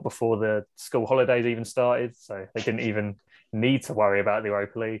put out before the school holidays even started. So they didn't even need to worry about the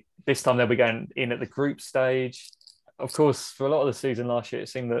Europa League. This time they'll be going in at the group stage. Of course, for a lot of the season last year, it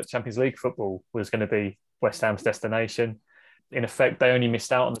seemed that Champions League football was going to be West Ham's destination. In effect, they only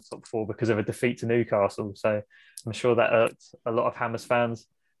missed out on the top 4 because of a defeat to Newcastle. So I'm sure that irked a lot of Hammers fans.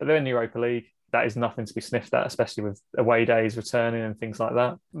 But they're in the Europa League. That is nothing to be sniffed at, especially with away days returning and things like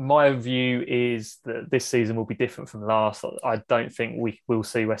that. My view is that this season will be different from last. I don't think we will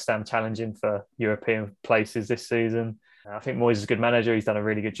see West Ham challenging for European places this season. I think Moyes is a good manager. He's done a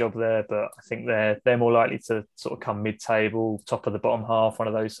really good job there, but I think they're more likely to sort of come mid-table, top of the bottom half, one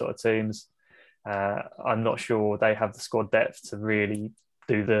of those sort of teams. I'm not sure they have the squad depth to really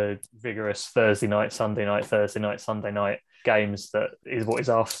do the vigorous Thursday night, Sunday night games that is what is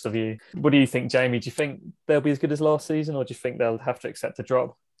asked of you. What do you think, Jamie? Do you think they'll be as good as last season, or do you think they'll have to accept a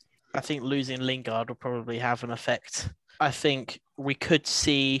drop? I think losing Lingard will probably have an effect. I think we could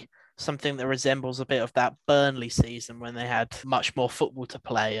see something that resembles a bit of that Burnley season when they had much more football to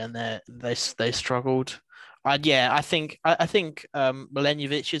play and they struggled. I think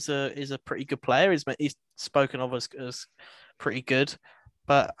Milenkovic is a pretty good player. He's spoken of as pretty good,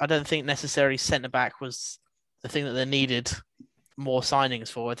 but I don't think necessarily centre back was the thing that they needed more signings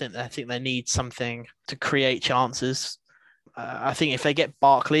for. I think they need something to create chances. I think if they get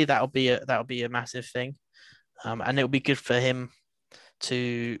Barkley, that'll be a massive thing, and it'll be good for him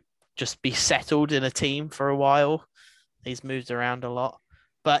to just be settled in a team for a while. He's moved around a lot,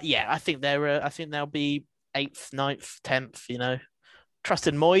 but yeah, I think they'll be 8th, 9th, 10th. Trust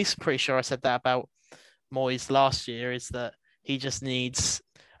in Moyes. Pretty sure I said that about Moyes last year. Is that he just needs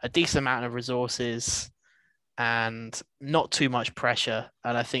a decent amount of resources and not too much pressure.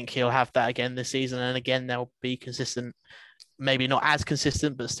 And I think he'll have that again this season. And again, they'll be consistent. Maybe not as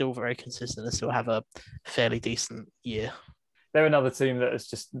consistent, but still very consistent and still have a fairly decent year. They're another team that is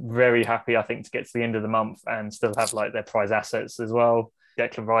just very happy, I think, to get to the end of the month and still have like their prize assets as well.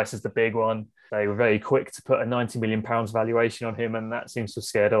 Declan Rice is the big one. They were very quick to put a £90 million valuation on him, and that seems to have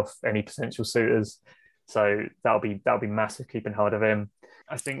scared off any potential suitors. So that'll be massive, keeping hold of him.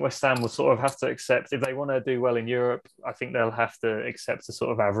 I think West Ham will sort of have to accept, if they want to do well in Europe, I think they'll have to accept a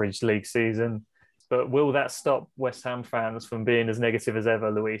sort of average league season. But will that stop West Ham fans from being as negative as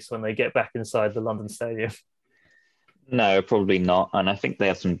ever, Luis, when they get back inside the London Stadium? No, probably not. And I think they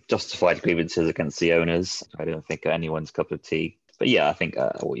have some justified grievances against the owners. I don't think anyone's cup of tea. But yeah, I think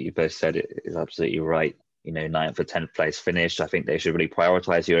what you both said is absolutely right. Ninth or 10th place finish. I think they should really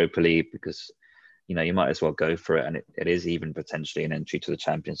prioritise Europa League because, you might as well go for it. And it is even potentially an entry to the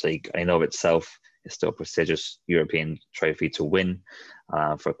Champions League. In and of itself, it's still a prestigious European trophy to win.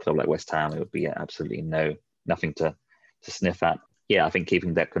 For a club like West Ham, it would be absolutely nothing to sniff at. Yeah, I think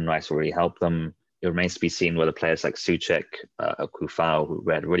keeping Declan Rice will really help them. It remains to be seen whether players like Souček, Kufau, who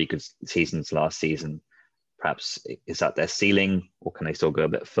had really good seasons last season, perhaps is that their ceiling, or can they still go a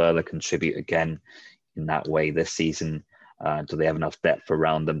bit further, contribute again in that way this season? Do they have enough depth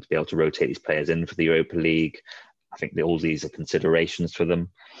around them to be able to rotate these players in for the Europa League? I think all these are considerations for them.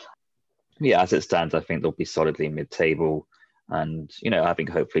 Yeah, as it stands, I think they'll be solidly mid-table, and I think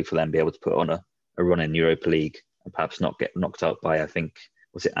hopefully for them be able to put on a run in Europa League and perhaps not get knocked out by, I think,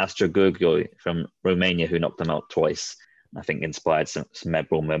 was it Astrogurgio from Romania who knocked them out twice? I think inspired some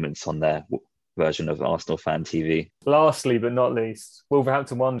memorable moments on their version of Arsenal Fan TV. Lastly, but not least,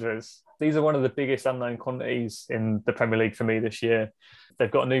 Wolverhampton Wanderers. These are one of the biggest unknown quantities in the Premier League for me this year. They've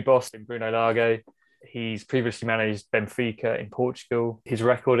got a new boss in Bruno Lage. He's previously managed Benfica in Portugal. His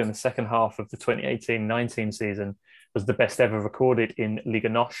record in the second half of the 2018-19 season was the best ever recorded in Liga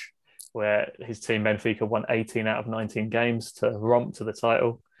NOS, where his team Benfica won 18 out of 19 games to romp to the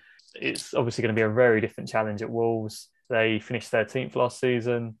title. It's obviously going to be a very different challenge at Wolves. They finished 13th last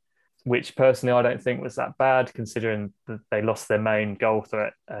season, which personally I don't think was that bad, considering that they lost their main goal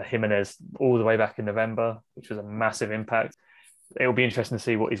threat, Jimenez, all the way back in November, which was a massive impact. It'll be interesting to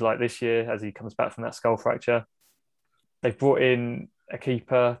see what he's like this year as he comes back from that skull fracture. They've brought in a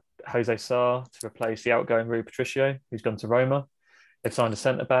keeper, Jose Sarr, to replace the outgoing Rui Patricio, who's gone to Roma. They've signed a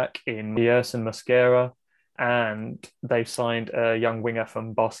centre-back in Yerson Mosquera, and they've signed a young winger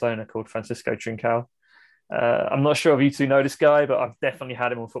from Barcelona called Francisco Trincao. I'm not sure if you two know this guy, but I've definitely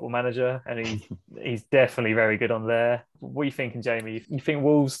had him on Football Manager, and he's definitely very good on there. What are you thinking, Jamie? You think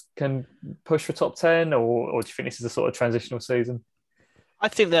Wolves can push for top 10, or do you think this is a sort of transitional season? I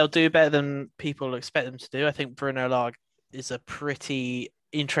think they'll do better than people expect them to do. I think Bruno Lage is a pretty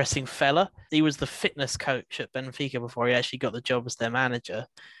interesting fella. He was the fitness coach at Benfica before he actually got the job as their manager.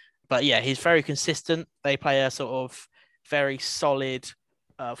 But yeah, he's very consistent. They play a sort of very solid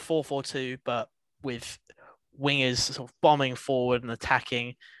 4-4-2, but with wingers sort of bombing forward and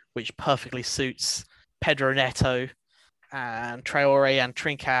attacking, which perfectly suits Pedro Neto and Traore and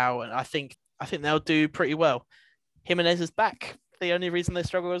Trincao. And I think they'll do pretty well. Jimenez is back. The only reason they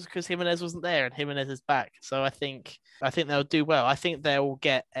struggled was because Jimenez wasn't there, and Jimenez is back. So I think they'll do well. I think they'll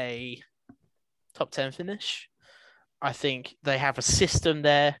get a top 10 finish. I think they have a system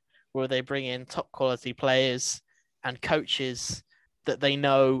there where they bring in top quality players and coaches that they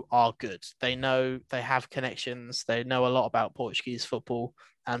know are good. They know they have connections. They know a lot about Portuguese football,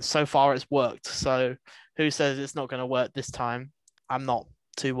 and so far it's worked. So who says it's not going to work this time? I'm not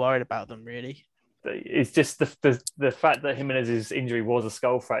too worried about them, really. It's just the fact that Jimenez's injury was a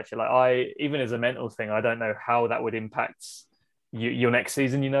skull fracture. Like, even as a mental thing, I don't know how that would impact your next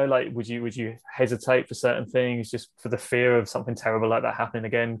season. Like, would you hesitate for certain things just for the fear of something terrible like that happening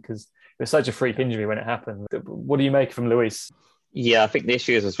again? Because it was such a freak injury when it happened. What do you make from Luis? Yeah, I think the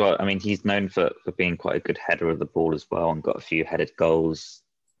issue is as well. I mean, he's known for being quite a good header of the ball as well, and got a few headed goals.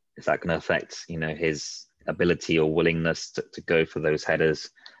 Is that going to affect his ability or willingness to go for those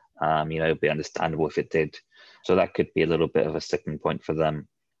headers? It'd be understandable if it did. So that could be a little bit of a sticking point for them.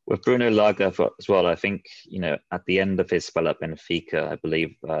 With Bruno Lage as well, I think, at the end of his spell at Benfica, I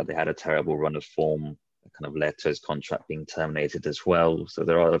believe they had a terrible run of form that kind of led to his contract being terminated as well. So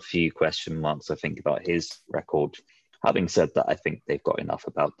there are a few question marks, I think, about his record. Having said that, I think they've got enough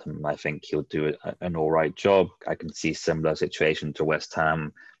about them. I think he'll do an all right job. I can see similar situation to West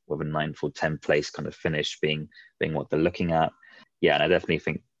Ham with a 9th or 10th place kind of finish being what they're looking at. Yeah, and I definitely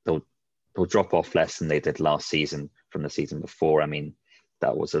think they'll drop off less than they did last season from the season before. I mean,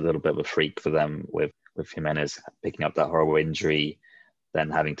 that was a little bit of a freak for them with Jimenez picking up that horrible injury, then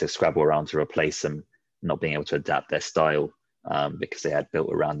having to scrabble around to replace him, not being able to adapt their style because they had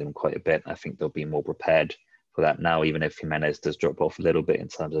built around him quite a bit. I think they'll be more prepared for that now, even if Jimenez does drop off a little bit in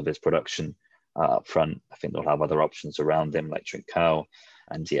terms of his production up front. I think they'll have other options around him like Trincao.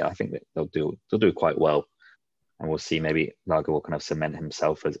 And yeah, I think that they'll do quite well. And we'll see, maybe Lage will kind of cement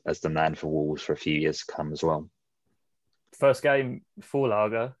himself as the man for Wolves for a few years to come as well. First game for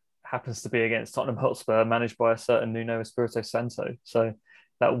Lage happens to be against Tottenham Hotspur, managed by a certain Nuno Espirito Santo. So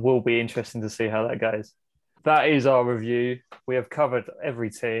that will be interesting to see how that goes. That is our review. We have covered every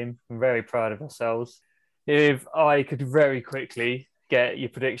team. I'm very proud of ourselves. If I could very quickly get your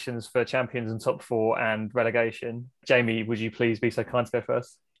predictions for champions and top four and relegation. Jamie, would you please be so kind to go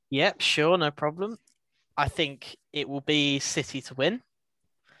first? Yep, sure, no problem. I think it will be City to win.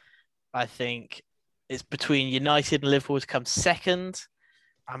 I think it's between United and Liverpool to come second.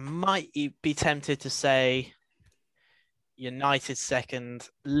 I might be tempted to say United second,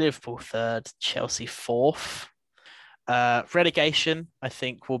 Liverpool third, Chelsea fourth. Relegation, I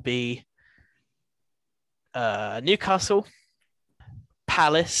think, will be Newcastle,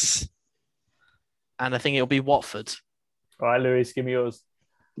 Palace, and I think it'll be Watford. All right, Lewis, give me yours.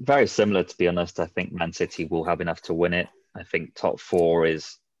 Very similar, to be honest. I think Man City will have enough to win it. I think top four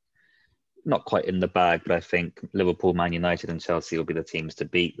is not quite in the bag, but I think Liverpool, Man United and Chelsea will be the teams to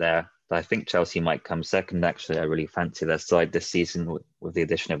beat there. But I think Chelsea might come second. Actually, I really fancy their side this season with the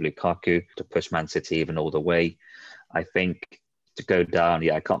addition of Lukaku to push Man City even all the way. I think to go down,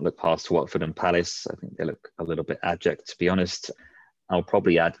 I can't look past Watford and Palace. I think they look a little bit abject, to be honest. I'll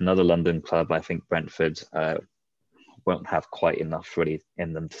probably add another London club. I think Brentford won't have quite enough really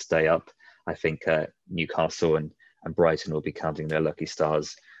in them to stay up. I think Newcastle and Brighton will be counting their lucky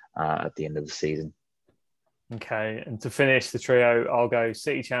stars at the end of the season. Okay, and to finish the trio, I'll go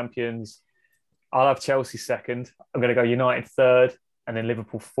City champions. I'll have Chelsea second. I'm going to go United third, and then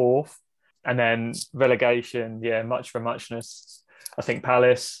Liverpool fourth. And then relegation, much for muchness. I think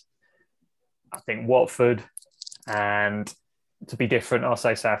Palace, I think Watford, and to be different, I'll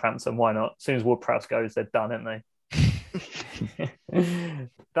say Southampton. Why not? As soon as Ward-Prowse goes, they're done, aren't they?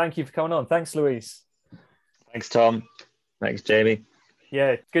 Thank you for coming on. Thanks, Luis. Thanks, Tom. Thanks, Jamie.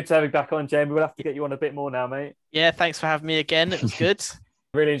 Yeah, good to have you back on, Jamie. We'll have to get you on a bit more now, mate. Yeah, thanks for having me again. It was good.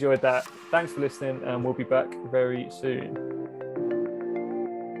 Really enjoyed that. Thanks for listening, and we'll be back very soon.